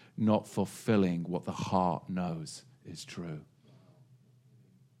body not fulfilling what the heart knows is true.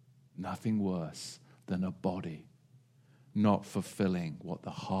 Nothing worse than a body not fulfilling what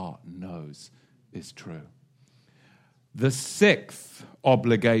the heart knows is true. The sixth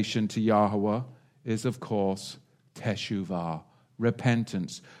obligation to Yahweh is, of course, teshuvah,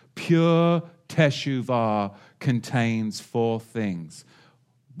 repentance. Pure teshuvah contains four things.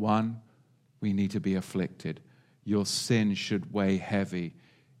 One, we need to be afflicted. Your sin should weigh heavy.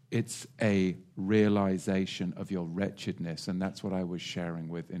 It's a realization of your wretchedness, and that's what I was sharing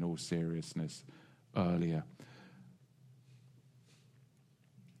with in all seriousness earlier.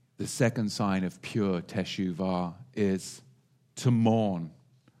 The second sign of pure teshuvah is to mourn.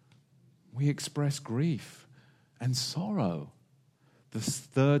 We express grief and sorrow. The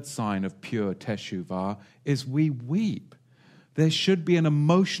third sign of pure teshuvah is we weep. There should be an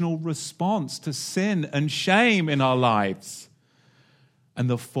emotional response to sin and shame in our lives. And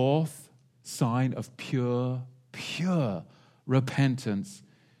the fourth sign of pure repentance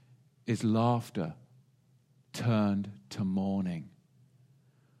is laughter turned to mourning.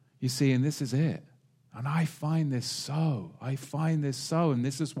 You see, and this is it. And I find this so, and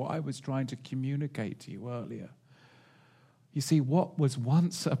this is what I was trying to communicate to you earlier. You see, what was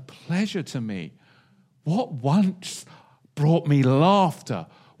once a pleasure to me, what once brought me laughter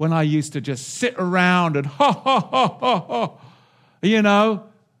when I used to just sit around and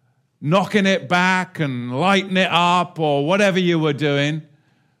knocking it back and lighting it up or whatever you were doing.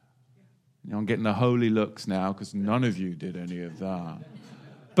 I'm getting the holy looks now because none of you did any of that.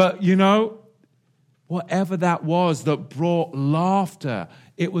 But, whatever that was that brought laughter,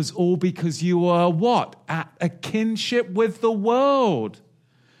 it was all because you were what? At a kinship with the world.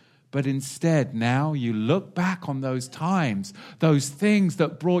 But instead, now you look back on those times, those things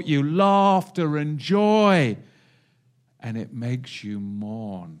that brought you laughter and joy, and it makes you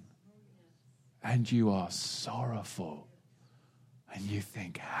mourn. And you are sorrowful. And you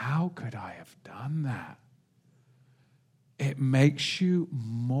think, how could I have done that? It makes you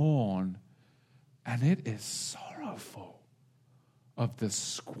mourn, and it is sorrowful of the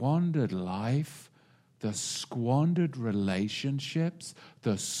squandered life, the squandered relationships,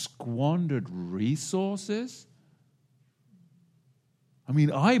 the squandered resources. I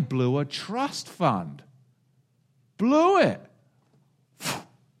mean, I blew a trust fund. Blew it.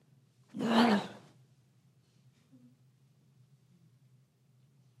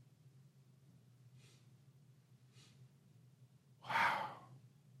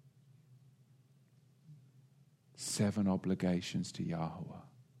 Seven obligations to Yahweh.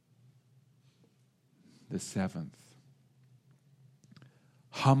 The seventh,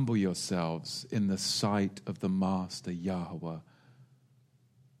 humble yourselves in the sight of the Master Yahweh,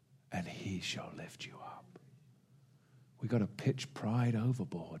 and he shall lift you up. We got to pitch pride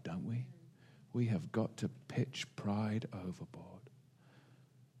overboard, don't we? We have got to pitch pride overboard.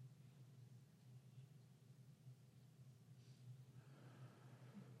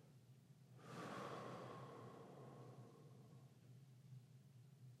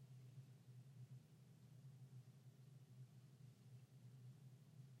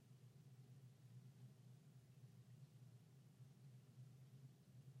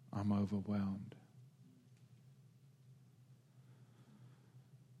 I'm overwhelmed.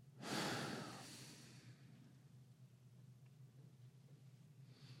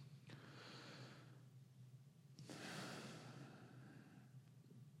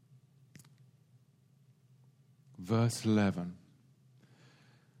 Verse 11.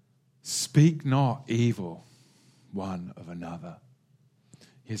 Speak not evil one of another.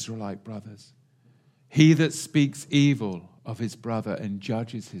 Israelite brothers. He that speaks evil of his brother and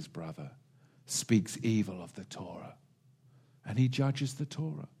judges his brother speaks evil of the Torah. And he judges the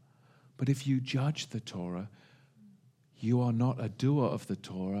Torah. But if you judge the Torah, you are not a doer of the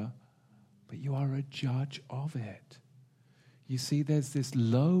Torah, but you are a judge of it. You see, there's this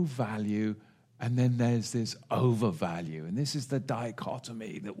low value and then there's this overvalue. And this is the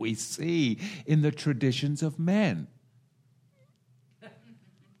dichotomy that we see in the traditions of men.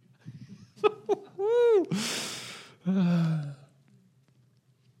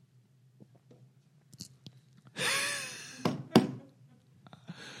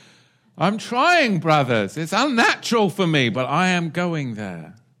 I'm trying, brothers. It's unnatural for me, but I am going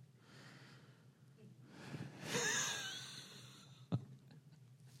there.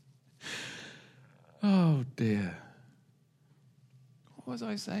 Oh, dear. What was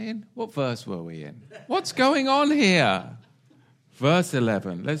I saying? What verse were we in? What's going on here? Verse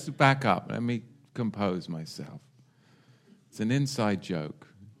 11. Let's back up. Let me compose myself. It's an inside joke.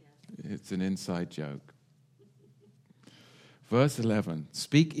 It's an inside joke. Verse 11,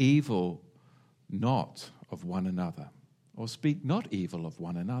 speak evil not of one another, or speak not evil of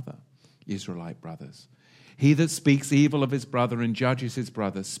one another, Israelite brothers. He that speaks evil of his brother and judges his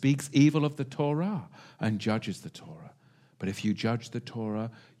brother speaks evil of the Torah and judges the Torah. But if you judge the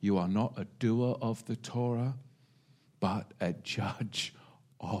Torah, you are not a doer of the Torah, but a judge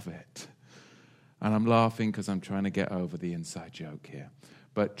of it. And I'm laughing because I'm trying to get over the inside joke here.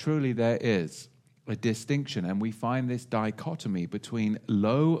 But truly there is a distinction, and we find this dichotomy between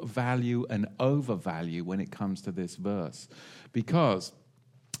low value and overvalue when it comes to this verse, because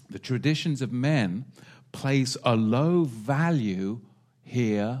the traditions of men place a low value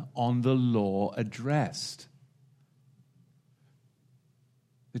here on the law addressed.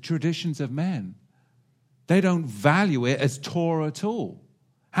 The traditions of men, they don't value it as Torah at all.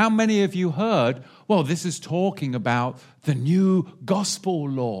 How many of you heard, well, this is talking about the new gospel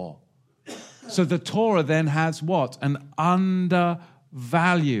law? So the Torah then has what? An undervalue,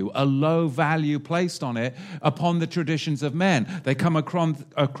 a low value placed on it upon the traditions of men. They come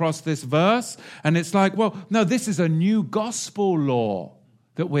across this verse and it's like, well, no, this is a new gospel law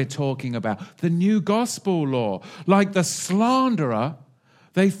that we're talking about. The new gospel law. Like the slanderer,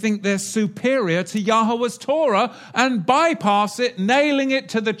 they think they're superior to Yahweh's Torah and bypass it, nailing it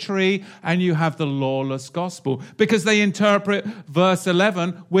to the tree, and you have the lawless gospel. Because they interpret verse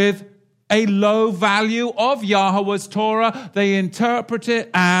 11 with a low value of Yahweh's Torah. They interpret it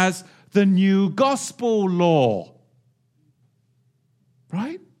as the new gospel law.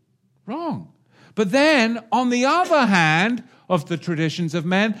 Right? Wrong. But then, on the other hand, of the traditions of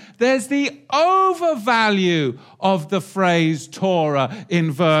men, there's the overvalue of the phrase Torah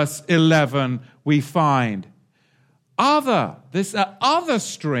in verse 11 we find. This other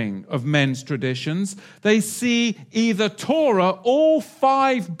string of men's traditions, they see either Torah, all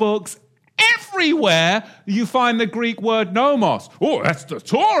 5 books, everywhere you find the Greek word nomos. Oh, that's the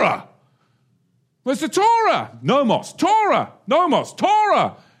Torah. Where's the Torah? Nomos, Torah, nomos,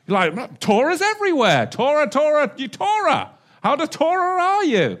 Torah. You're like, Torah's everywhere. Torah, Torah. How the Torah are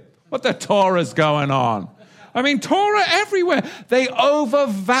you? What the Torah's going on? I mean, Torah everywhere. They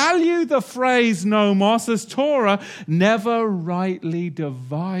overvalue the phrase nomos as Torah, never rightly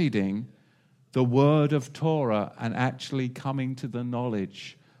dividing the word of Torah and actually coming to the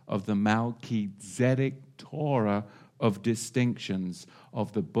knowledge of the Melchizedek Torah of distinctions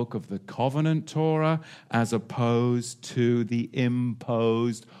of the book of the covenant Torah as opposed to the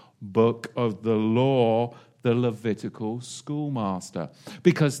imposed book of the law, the Levitical schoolmaster.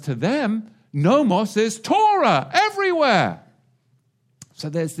 Because to them, nomos is Torah everywhere. So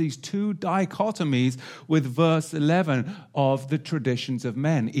there's these 2 dichotomies with verse 11 of the traditions of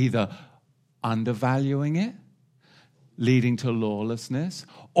men, either undervaluing it, leading to lawlessness,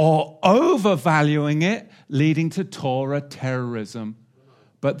 or overvaluing it, leading to Torah terrorism.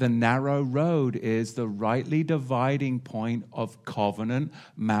 But the narrow road is the rightly dividing point of covenant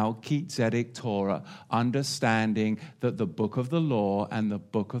Melchizedek Torah, understanding that the book of the law and the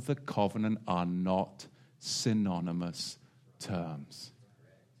book of the covenant are not synonymous terms.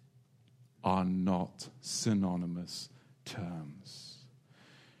 Are not synonymous terms.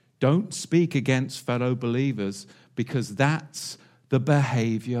 Don't speak against fellow believers, because that's the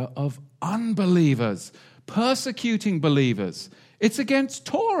behavior of unbelievers, persecuting believers. It's against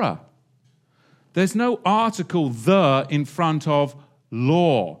Torah. There's no article "the" in front of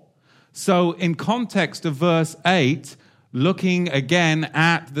law. So in context of verse 8, looking again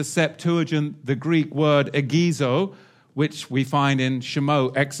at the Septuagint, the Greek word egizo, which we find in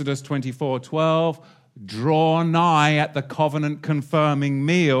Shemot, Exodus 24:12, draw nigh at the covenant confirming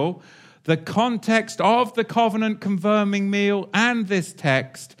meal. The context of the covenant confirming meal and this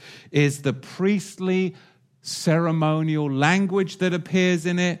text is the priestly ceremonial language that appears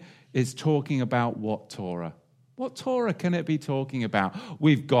in it is talking about what Torah? What Torah can it be talking about?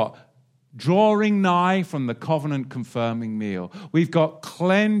 We've got drawing nigh from the covenant confirming meal. We've got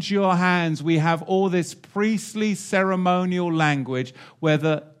cleanse your hands. We have all this priestly ceremonial language where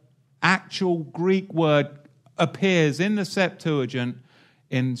the actual Greek word appears in the Septuagint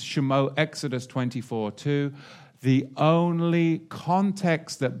in Exodus 24:2. The only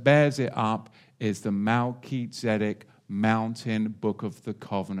context that bears it up is the Melchizedek mountain book of the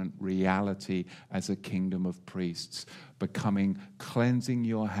covenant reality as a kingdom of priests, cleansing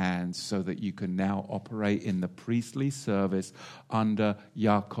your hands so that you can now operate in the priestly service under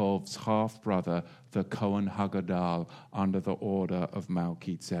Yaakov's half-brother, the Cohen Hagadol, under the order of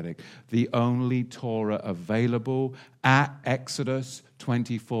Melchizedek. The only Torah available at Exodus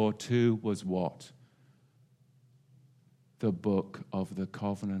 24:2 was what? The book of the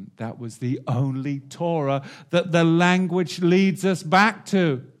covenant. That was the only Torah that the language leads us back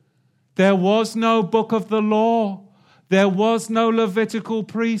to. There was no book of the law. There was no Levitical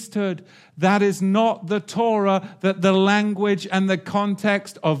priesthood. That is not the Torah that the language and the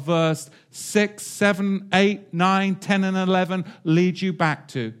context of verse 6, 7, 8, 9, 10, and 11 lead you back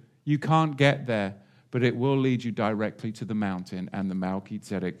to. You can't get there, but it will lead you directly to the mountain and the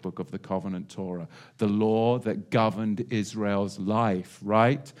Melchizedek book of the covenant Torah, the law that governed Israel's life,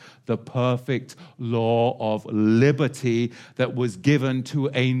 right? The perfect law of liberty that was given to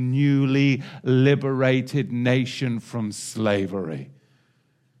a newly liberated nation from slavery.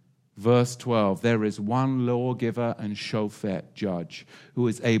 Verse 12, there is one lawgiver and shofet, judge, who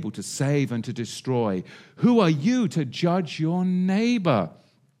is able to save and to destroy. Who are you to judge your neighbor?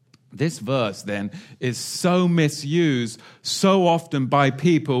 This verse, then, is so misused so often by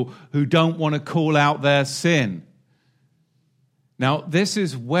people who don't want to call out their sin. Now, this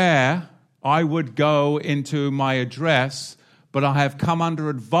is where I would go into my address, but I have come under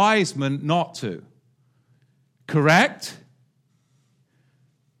advisement not to. Correct?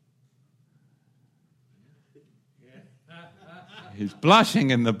 He's blushing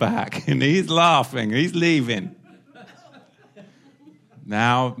in the back, and he's laughing. He's leaving.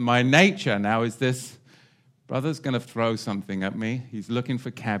 Now, my nature now is this. Brother's going to throw something at me. He's looking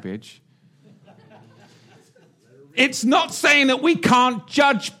for cabbage. It's not saying that we can't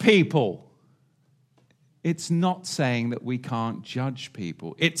judge people. It's not saying that we can't judge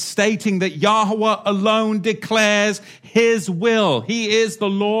people. It's stating that Yahweh alone declares his will. He is the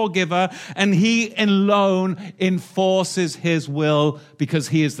lawgiver, and he alone enforces his will because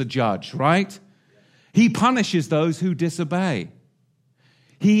he is the judge, right? He punishes those who disobey.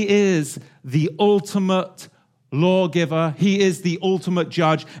 He is the ultimate lawgiver. He is the ultimate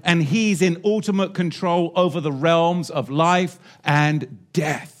judge, and he's in ultimate control over the realms of life and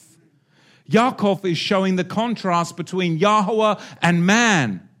death. Yaakov is showing the contrast between Yahweh and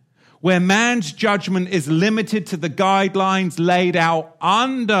man, where man's judgment is limited to the guidelines laid out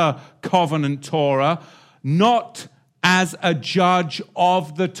under covenant Torah, not as a judge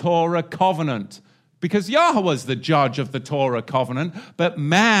of the Torah covenant. Because Yahweh is the judge of the Torah covenant, but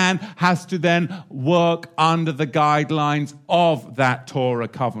man has to then work under the guidelines of that Torah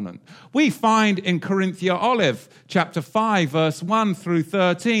covenant. We find in Corinthia Olive, chapter 5, verse 1 through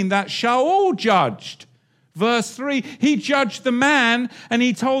 13, that Shaul judged. Verse 3, he judged the man, and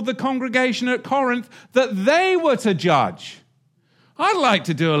he told the congregation at Corinth that they were to judge. I'd like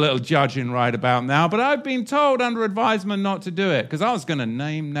to do a little judging right about now, but I've been told under advisement not to do it, because I was going to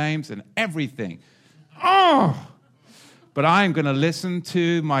name names and everything. But I am going to listen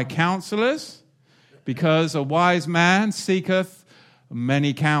to my counselors, because a wise man seeketh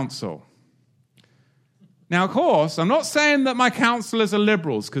many counsel. Now, of course, I'm not saying that my counselors are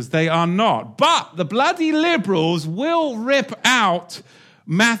liberals, because they are not. But the bloody liberals will rip out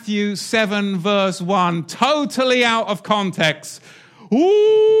Matthew 7, verse 1, totally out of context.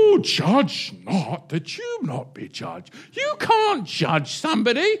 Ooh, judge not, that you not be judged. You can't judge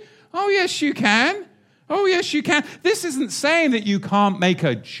somebody. Oh, yes, you can. Oh, yes, you can. This isn't saying that you can't make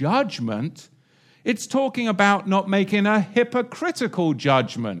a judgment. It's talking about not making a hypocritical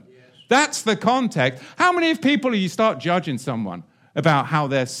judgment. Yes. That's the context. How many people you start judging someone about how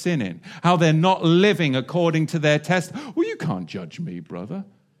they're sinning, how they're not living according to their test? Well, you can't judge me, brother.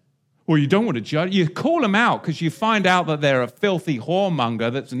 Or you don't want to judge. You call them out because you find out that they're a filthy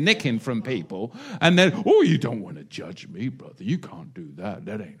whoremonger that's nicking from people. And then, oh, you don't want to judge me, brother. You can't do that.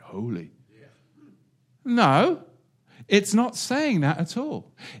 That ain't holy. No, it's not saying that at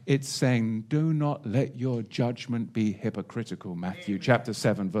all. It's saying, do not let your judgment be hypocritical. Matthew chapter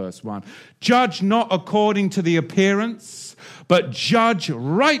 7, verse 1. Judge not according to the appearance, but judge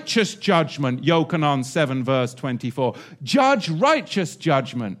righteous judgment. Yochanan 7, verse 24. Judge righteous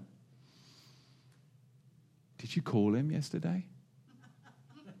judgment. Did you call him yesterday?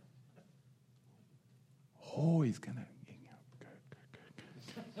 Oh, he's going to.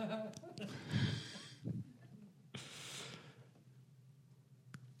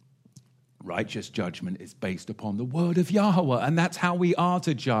 righteous judgment is based upon the word of Yahweh, and that's how we are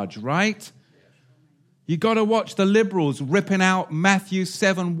to judge, right? You got to watch the liberals ripping out Matthew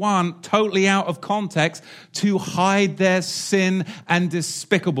 7:1 totally out of context to hide their sin and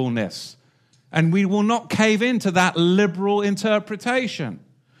despicableness. And we will not cave into that liberal interpretation.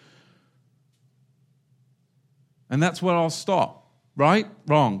 And that's where I'll stop. Right?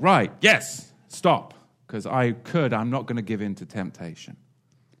 Wrong. Right. Yes. Stop. Because I'm not going to give in to temptation.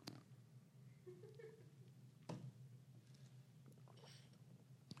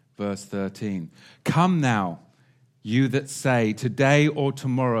 Verse 13. Come now, you that say, today or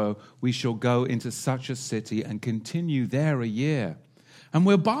tomorrow we shall go into such a city and continue there a year. And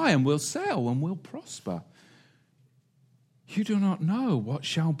we'll buy and we'll sell and we'll prosper. You do not know what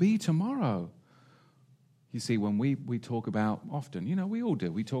shall be tomorrow. You see, when we talk about often, we all do.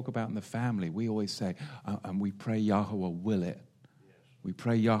 We talk about in the family. We always say, and we pray Yahweh will it. Yes. We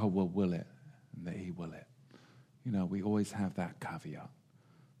pray Yahweh will it and that he will it. We always have that caveat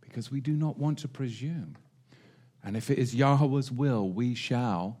because we do not want to presume. And if it is Yahweh's will, we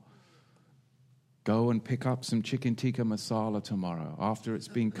shall go and pick up some chicken tikka masala tomorrow. After it's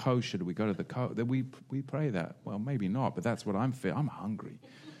been koshered, we go to we pray that. Well, maybe not, but that's what I'm hungry.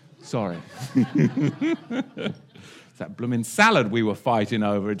 Sorry. It's that blooming salad we were fighting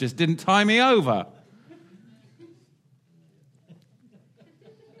over. It just didn't tie me over.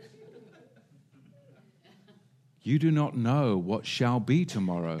 You do not know what shall be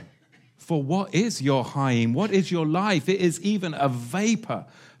tomorrow. For what is your Hayim? What is your life? It is even a vapor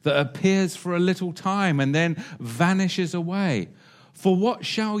that appears for a little time and then vanishes away. For what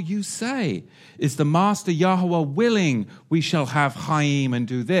shall you say? Is the Master Yahweh willing we shall have Hayim and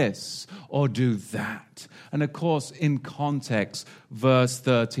do this or do that? And of course, in context, verse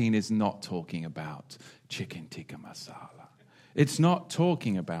 13 is not talking about chicken tikka masala. It's not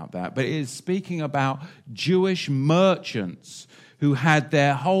talking about that, but it is speaking about Jewish merchants who had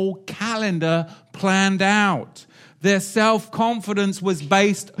their whole calendar planned out. Their self-confidence was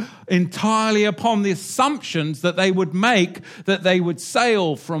based entirely upon the assumptions that they would make, that they would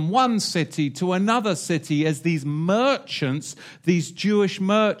sail from one city to another city as these merchants, these Jewish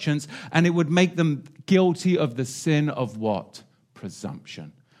merchants, and it would make them guilty of the sin of what?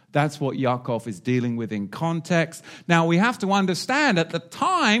 Presumption. That's what Yaakov is dealing with in context. Now, we have to understand, at the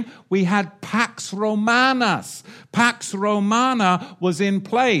time, we had Pax Romanus. Pax Romana was in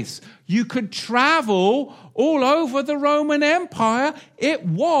place. You could travel all over the Roman Empire. It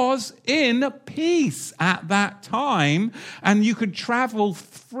was in peace at that time, and you could travel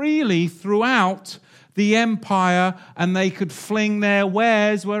freely throughout the empire, and they could fling their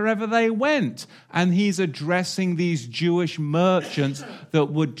wares wherever they went. And he's addressing these Jewish merchants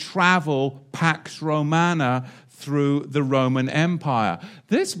that would travel Pax Romana through the Roman Empire.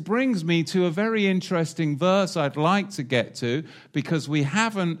 This brings me to a very interesting verse I'd like to get to, because we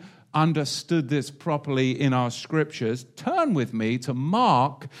haven't understood this properly in our scriptures. Turn with me to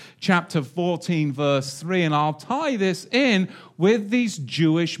Mark chapter 14 verse 3, and I'll tie this in with these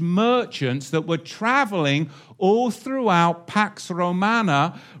Jewish merchants that were traveling all throughout Pax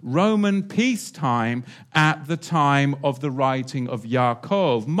Romana, Roman peacetime, at the time of the writing of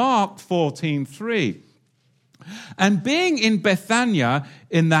Yaakov. Mark 14:3. And being in Bethania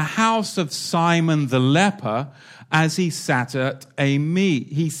in the house of Simon the leper, as he sat at a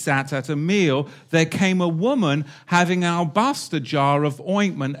meal, there came a woman having an alabaster jar of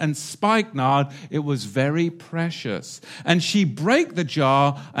ointment and spikenard. It was very precious. And she brake the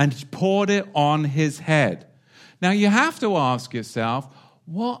jar and poured it on his head. Now you have to ask yourself,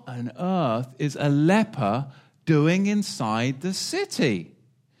 what on earth is a leper doing inside the city?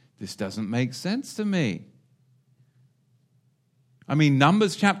 This doesn't make sense to me. I mean,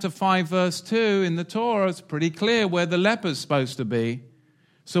 Numbers chapter 5, verse 2 in the Torah is pretty clear where the leper's supposed to be.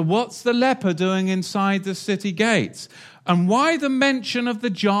 So what's the leper doing inside the city gates? And why the mention of the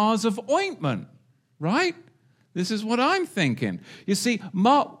jars of ointment, right? This is what I'm thinking. You see,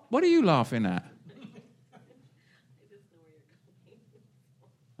 Mark, what are you laughing at?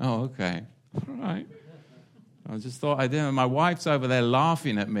 Oh, okay. All right. I just thought I didn't. My wife's over there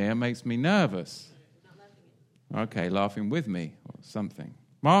laughing at me. It makes me nervous. Okay, laughing with me or something.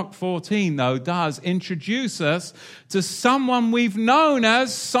 Mark 14, though, does introduce us to someone we've known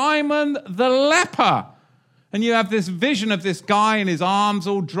as Simon the leper. And you have this vision of this guy and his arms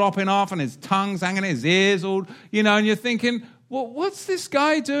all dropping off and his tongue's hanging, his ears all, and you're thinking, well, what's this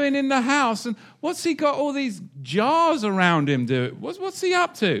guy doing in the house? And what's he got all these jars around him doing? What's he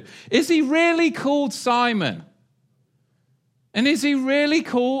up to? Is he really called Simon? And is he really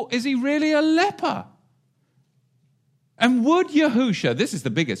a leper? And would Yahusha, this is the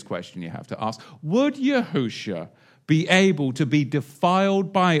biggest question you have to ask, would Yahusha be able to be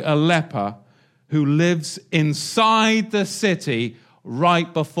defiled by a leper who lives inside the city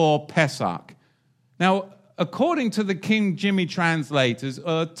right before Pesach? Now, according to the King Jimmy translators,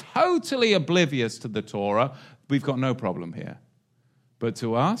 are totally oblivious to the Torah, we've got no problem here. But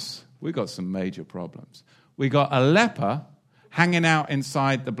to us, we've got some major problems. We got a leper hanging out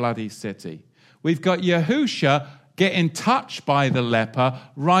inside the bloody city. We've got Yahusha getting touched by the leper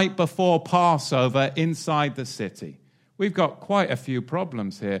right before Passover inside the city. We've got quite a few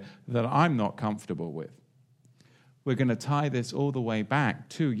problems here that I'm not comfortable with. We're going to tie this all the way back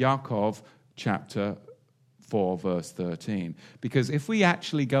to Yaakov chapter 4, verse 13. Because if we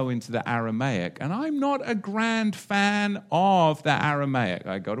actually go into the Aramaic, and I'm not a grand fan of the Aramaic,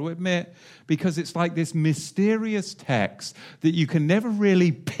 I got to admit, because it's like this mysterious text that you can never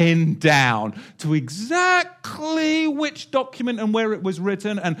really pin down to exactly which document and where it was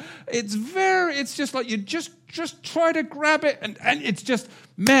written, and it's just like you just try to grab it, and it's just,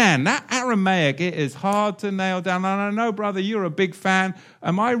 man, that Aramaic, it is hard to nail down. And I know, brother, you're a big fan.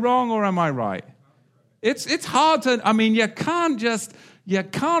 Am I wrong or am I right? It's hard to, you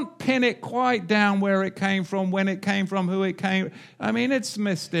can't pin it quite down where it came from, when it came from, who it came. I mean, it's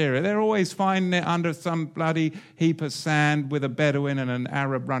mysterious. They're always finding it under some bloody heap of sand with a Bedouin and an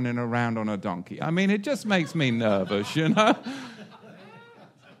Arab running around on a donkey. I mean, it just makes me nervous, you know?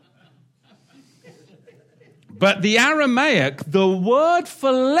 But the Aramaic, the word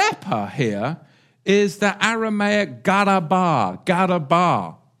for leper here is the Aramaic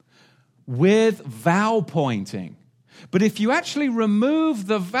gadabar, with vowel pointing. But if you actually remove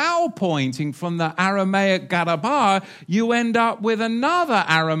the vowel pointing from the Aramaic gadabar, you end up with another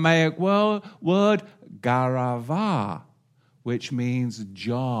Aramaic word garava, which means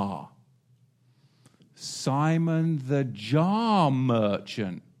jar. Simon the jar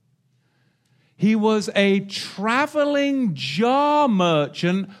merchant. He was a traveling jar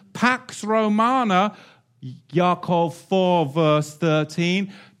merchant, Pax Romana, Yaakov 4, verse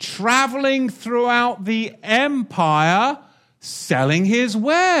 13, traveling throughout the empire, selling his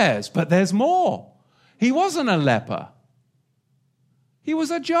wares. But there's more. He wasn't a leper. He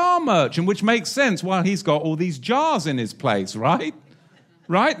was a jar merchant, which makes sense while he's got all these jars in his place, right?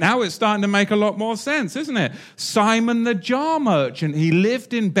 Right? Now it's starting to make a lot more sense, isn't it? Simon the jar merchant, he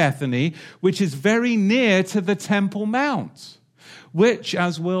lived in Bethany, which is very near to the Temple Mount, which,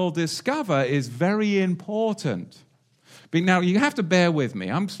 as we'll discover, is very important. But now, you have to bear with me.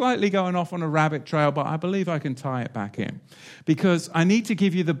 I'm slightly going off on a rabbit trail, but I believe I can tie it back in. Because I need to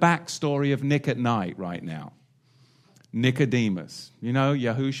give you the backstory of Nick at Night right now. Nicodemus. You know,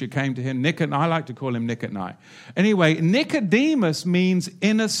 Yahusha came to him. I like to call him Nick at Night. Anyway, Nicodemus means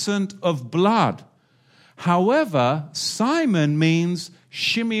innocent of blood. However, Simon means,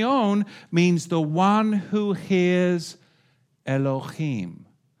 Shimeon means the one who hears Elohim.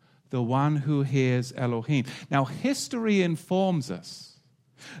 The one who hears Elohim. Now, history informs us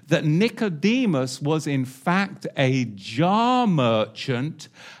that Nicodemus was in fact a jar merchant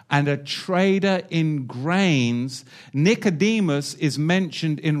and a trader in grains. Nicodemus is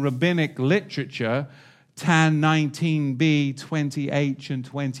mentioned in rabbinic literature, Tan 19b, 20h, and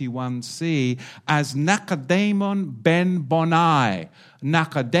 21c, as Nakadamon ben Bonai.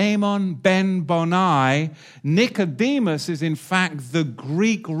 Nakadamon ben Bonai. Nicodemus is in fact the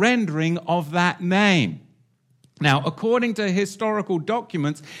Greek rendering of that name. Now, according to historical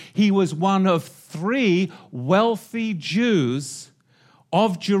documents, he was one of 3 wealthy Jews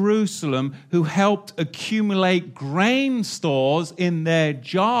of Jerusalem who helped accumulate grain stores in their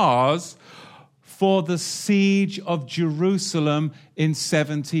jars for the siege of Jerusalem in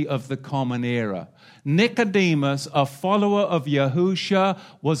 70 of the Common Era. Nicodemus, a follower of Yahusha,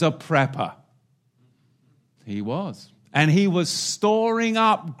 was a prepper. He was. And he was storing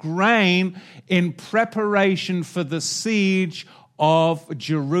up grain in preparation for the siege of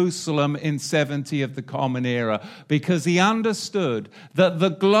Jerusalem in 70 of the Common Era, because he understood that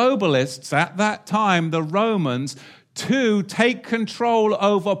the globalists at that time, the Romans, to take control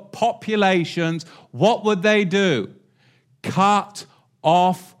over populations, what would they do? Cut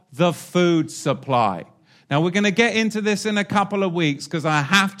off the food supply. Now, we're going to get into this in a couple of weeks because I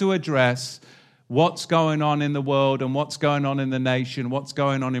have to address what's going on in the world and what's going on in the nation, what's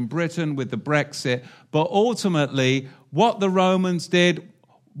going on in Britain with the Brexit. But ultimately, what the Romans did,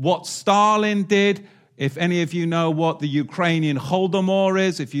 what Stalin did, if any of you know what the Ukrainian Holodomor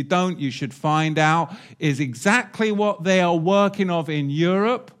is, if you don't, you should find out, is exactly what they are working of in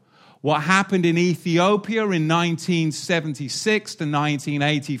Europe, What happened in Ethiopia in 1976 to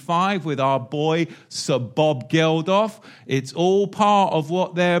 1985 with our boy Sir Bob Geldof, it's all part of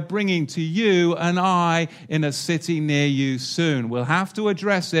what they're bringing to you and I in a city near you soon. We'll have to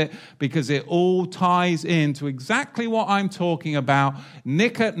address it because it all ties into exactly what I'm talking about.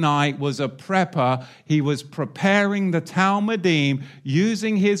 Nick at Night was a prepper. He was preparing the Talmudim,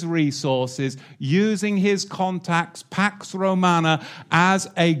 using his resources, using his contacts, Pax Romana, as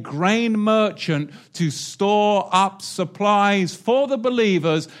a grain merchant to store up supplies for the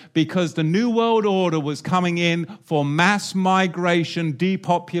believers because the New World Order was coming in for mass migration,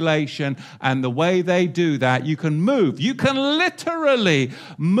 depopulation, and the way they do that, you can literally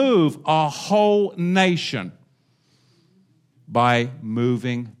move a whole nation by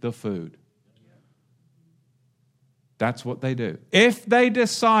moving the food. That's what they do. If they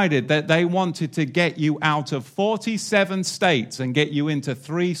decided that they wanted to get you out of 47 states and get you into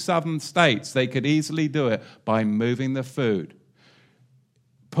 3 southern states, they could easily do it by moving the food.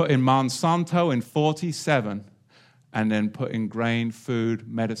 Put in Monsanto in 47 and then put in grain, food,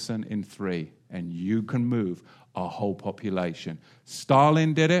 medicine in 3. And you can move a whole population.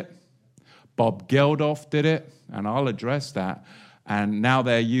 Stalin did it. Bob Geldof did it. And I'll address that. And now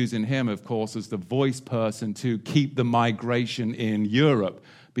they're using him, of course, as the voice person to keep the migration in Europe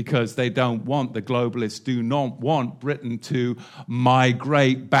because they don't want, the globalists do not want Britain to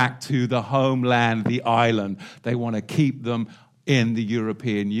migrate back to the homeland, the island. They want to keep them in the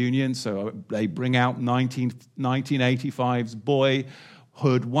European Union. So they bring out 1985's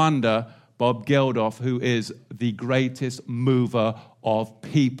boyhood wonder, Bob Geldof, who is the greatest mover of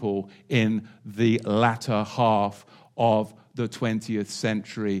people in the latter half of the 20th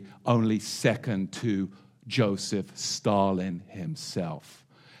century, only second to Joseph Stalin himself.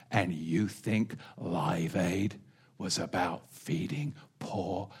 And you think Live Aid was about feeding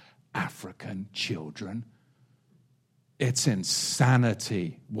poor African children? It's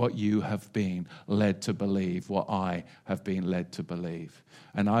insanity what you have been led to believe, what I have been led to believe.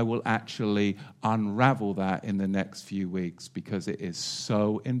 And I will actually unravel that in the next few weeks because it is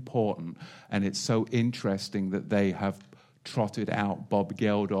so important and it's so interesting that they have trotted out Bob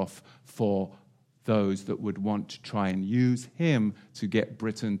Geldof for those that would want to try and use him to get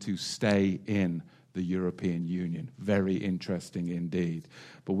Britain to stay in the European Union. Very interesting indeed.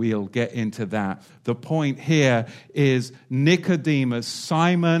 But we'll get into that. The point here is Nicodemus,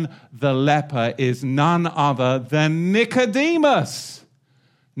 Simon the leper, is none other than Nicodemus.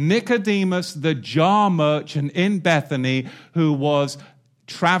 Nicodemus, the jar merchant in Bethany, who was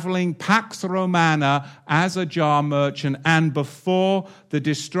traveling Pax Romana as a jar merchant, and before the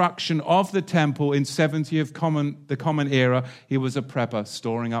destruction of the temple in 70 of the Common Era, he was a prepper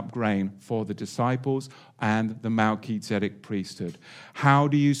storing up grain for the disciples and the Melchizedek priesthood. How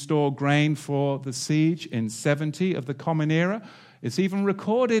do you store grain for the siege in 70 of the Common Era? It's even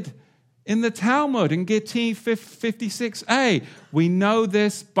recorded in the Talmud, in Gittin 56a. We know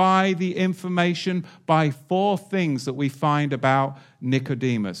this by the information, by 4 things that we find about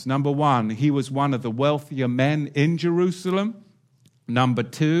Nicodemus. Number 1, he was one of the wealthier men in Jerusalem. Number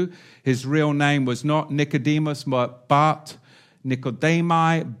 2, his real name was not Nicodemus, but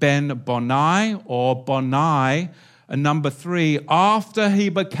Nicodemi ben Bonai, or Bonai. And number 3, after he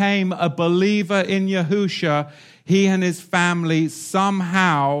became a believer in Yahusha, he and his family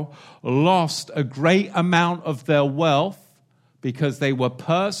somehow lost a great amount of their wealth because they were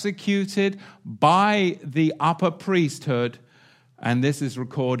persecuted by the upper priesthood. And this is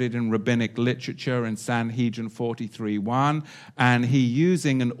recorded in rabbinic literature in Sanhedrin 43:1. And he,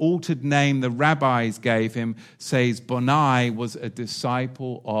 using an altered name the rabbis gave him, says Bonai was a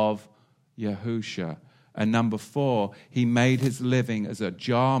disciple of Yahusha. And number 4, he made his living as a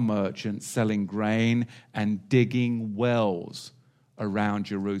jar merchant selling grain and digging wells around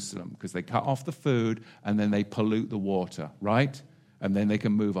Jerusalem because they cut off the food and then they pollute the water, right? And then they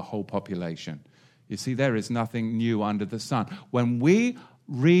can move a whole population. You see, there is nothing new under the sun. When we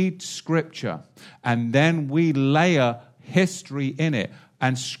read Scripture and then we layer history in it,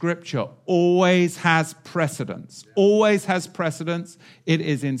 and Scripture always has precedence. Always has precedence. It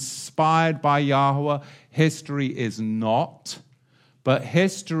is inspired by Yahweh. History is not. But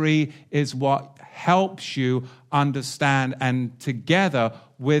history is what helps you understand. And together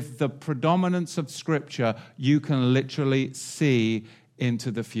with the predominance of Scripture, you can literally see into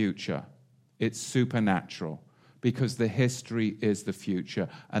the future. It's supernatural because the history is the future.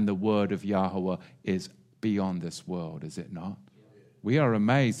 And the word of Yahweh is beyond this world, is it not? We are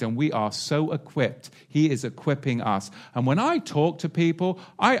amazed, and we are so equipped. He is equipping us. And when I talk to people,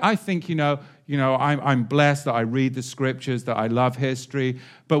 I think, I'm blessed that I read the scriptures, that I love history.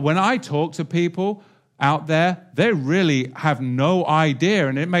 But when I talk to people out there, they really have no idea.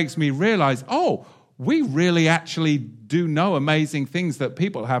 And it makes me realize, we really actually do know amazing things that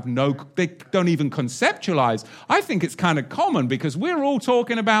people they don't even conceptualize. I think it's kind of common because we're all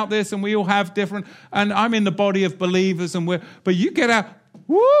talking about this and we all have different, and I'm in the body of believers but you get out,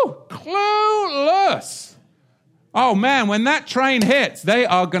 clueless. Oh man, when that train hits, they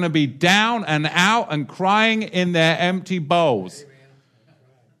are going to be down and out and crying in their empty bowls.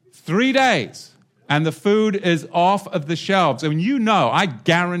 3 days. And the food is off of the shelves. And I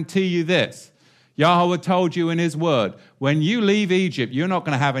guarantee you this. Yahweh told you in his word, when you leave Egypt, you're not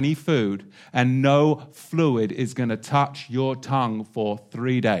going to have any food and no fluid is going to touch your tongue for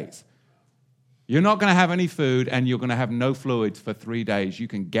 3 days. You're not going to have any food and you're going to have no fluids for 3 days. You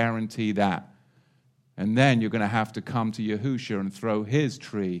can guarantee that. And then you're going to have to come to Yahusha and throw his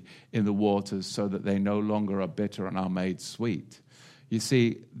tree in the waters so that they no longer are bitter and are made sweet. You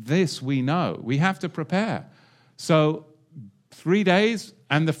see, this we know. We have to prepare. So 3 days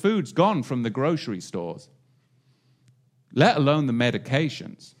and the food's gone from the grocery stores, let alone the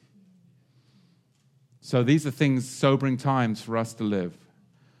medications. So these are sobering times for us to live.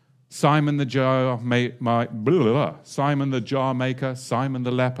 Simon the jar maker, Simon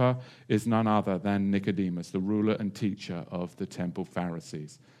the leper is none other than Nicodemus, the ruler and teacher of the temple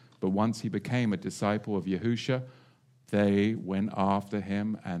Pharisees. But once he became a disciple of Yahusha, they went after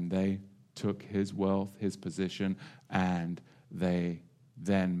him and they took his wealth, his position, and they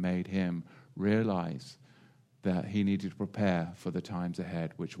then made him realize that he needed to prepare for the times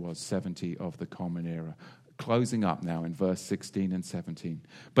ahead, which was 70 of the Common Era. Closing up now in verse 16 and 17.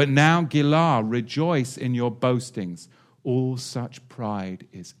 But now, Gilah, rejoice in your boastings. All such pride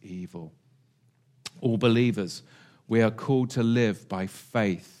is evil. All believers, we are called to live by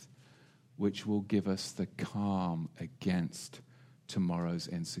faith, which will give us the calm against tomorrow's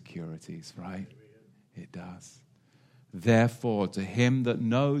insecurities, right? It does. Therefore, to him that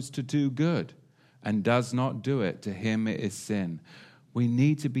knows to do good and does not do it, to him it is sin. We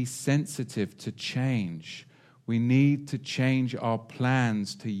need to be sensitive to change. We need to change our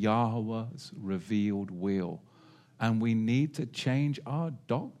plans to Yahweh's revealed will. And we need to change our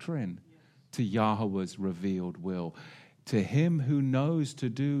doctrine to Yahweh's revealed will. To him who knows to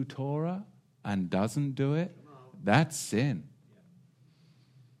do Torah and doesn't do it, that's sin.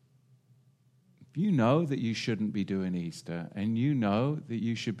 If you know that you shouldn't be doing Easter and you know that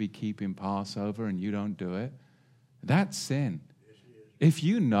you should be keeping Passover and you don't do it, that's sin. If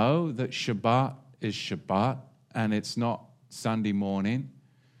you know that Shabbat is Shabbat and it's not Sunday morning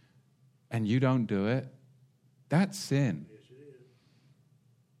and you don't do it, that's sin.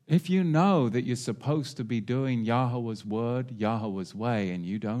 If you know that you're supposed to be doing Yahweh's word, Yahweh's way, and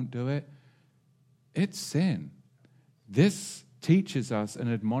you don't do it, it's sin. This teaches us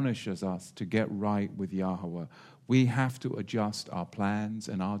and admonishes us to get right with Yahweh. We have to adjust our plans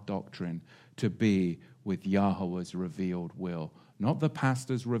and our doctrine to be with Yahweh's revealed will. Not the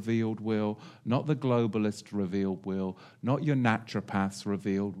pastor's revealed will, not the globalist revealed will, not your naturopath's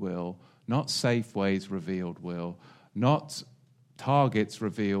revealed will, not Safeway's revealed will, not Target's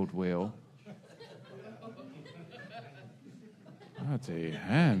revealed will. Bloody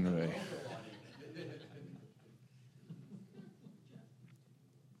Henry.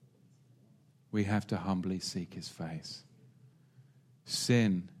 We have to humbly seek his face.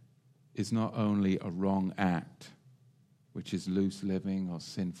 Sin is not only a wrong act, which is loose living or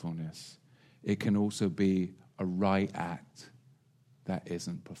sinfulness. It can also be a right act that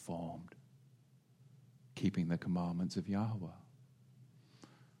isn't performed. Keeping the commandments of Yahweh.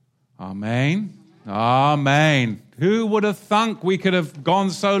 Amen. Amen. Who would have thunk we could have gone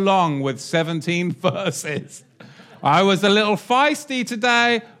so long with 17 verses? I was a little feisty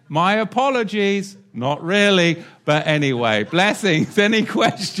today. My apologies. Not really. But anyway, blessings. Any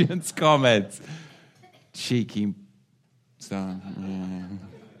questions, comments? Cheeky son.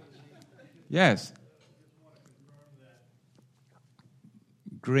 Yes.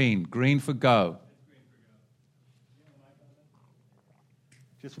 Green for go.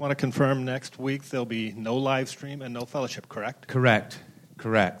 Just want to confirm next week there'll be no live stream and no fellowship, correct?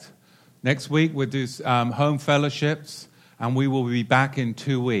 Correct. Next week we'll do home fellowships, and we will be back in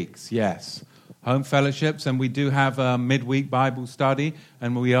 2 weeks, yes. Home fellowships, and we do have a midweek Bible study,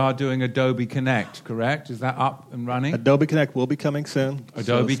 and we are doing Adobe Connect, correct? Is that up and running? Adobe Connect will be coming soon.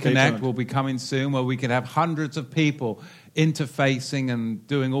 Adobe Connect will be coming soon, where we can have hundreds of people interfacing and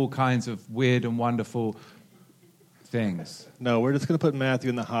doing all kinds of weird and wonderful things. No, we're just going to put Matthew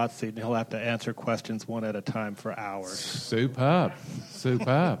in the hot seat, and he'll have to answer questions one at a time for hours. Superb.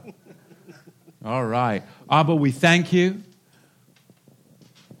 Superb. All right. Abba, we thank you.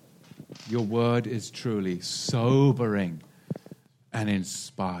 Your word is truly sobering and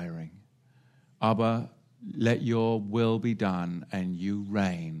inspiring. Abba, let your will be done and you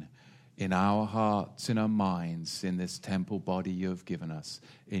reign in our hearts, in our minds, in this temple body you have given us,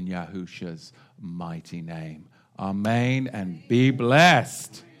 in Yahusha's mighty name. Amen, and be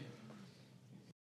blessed.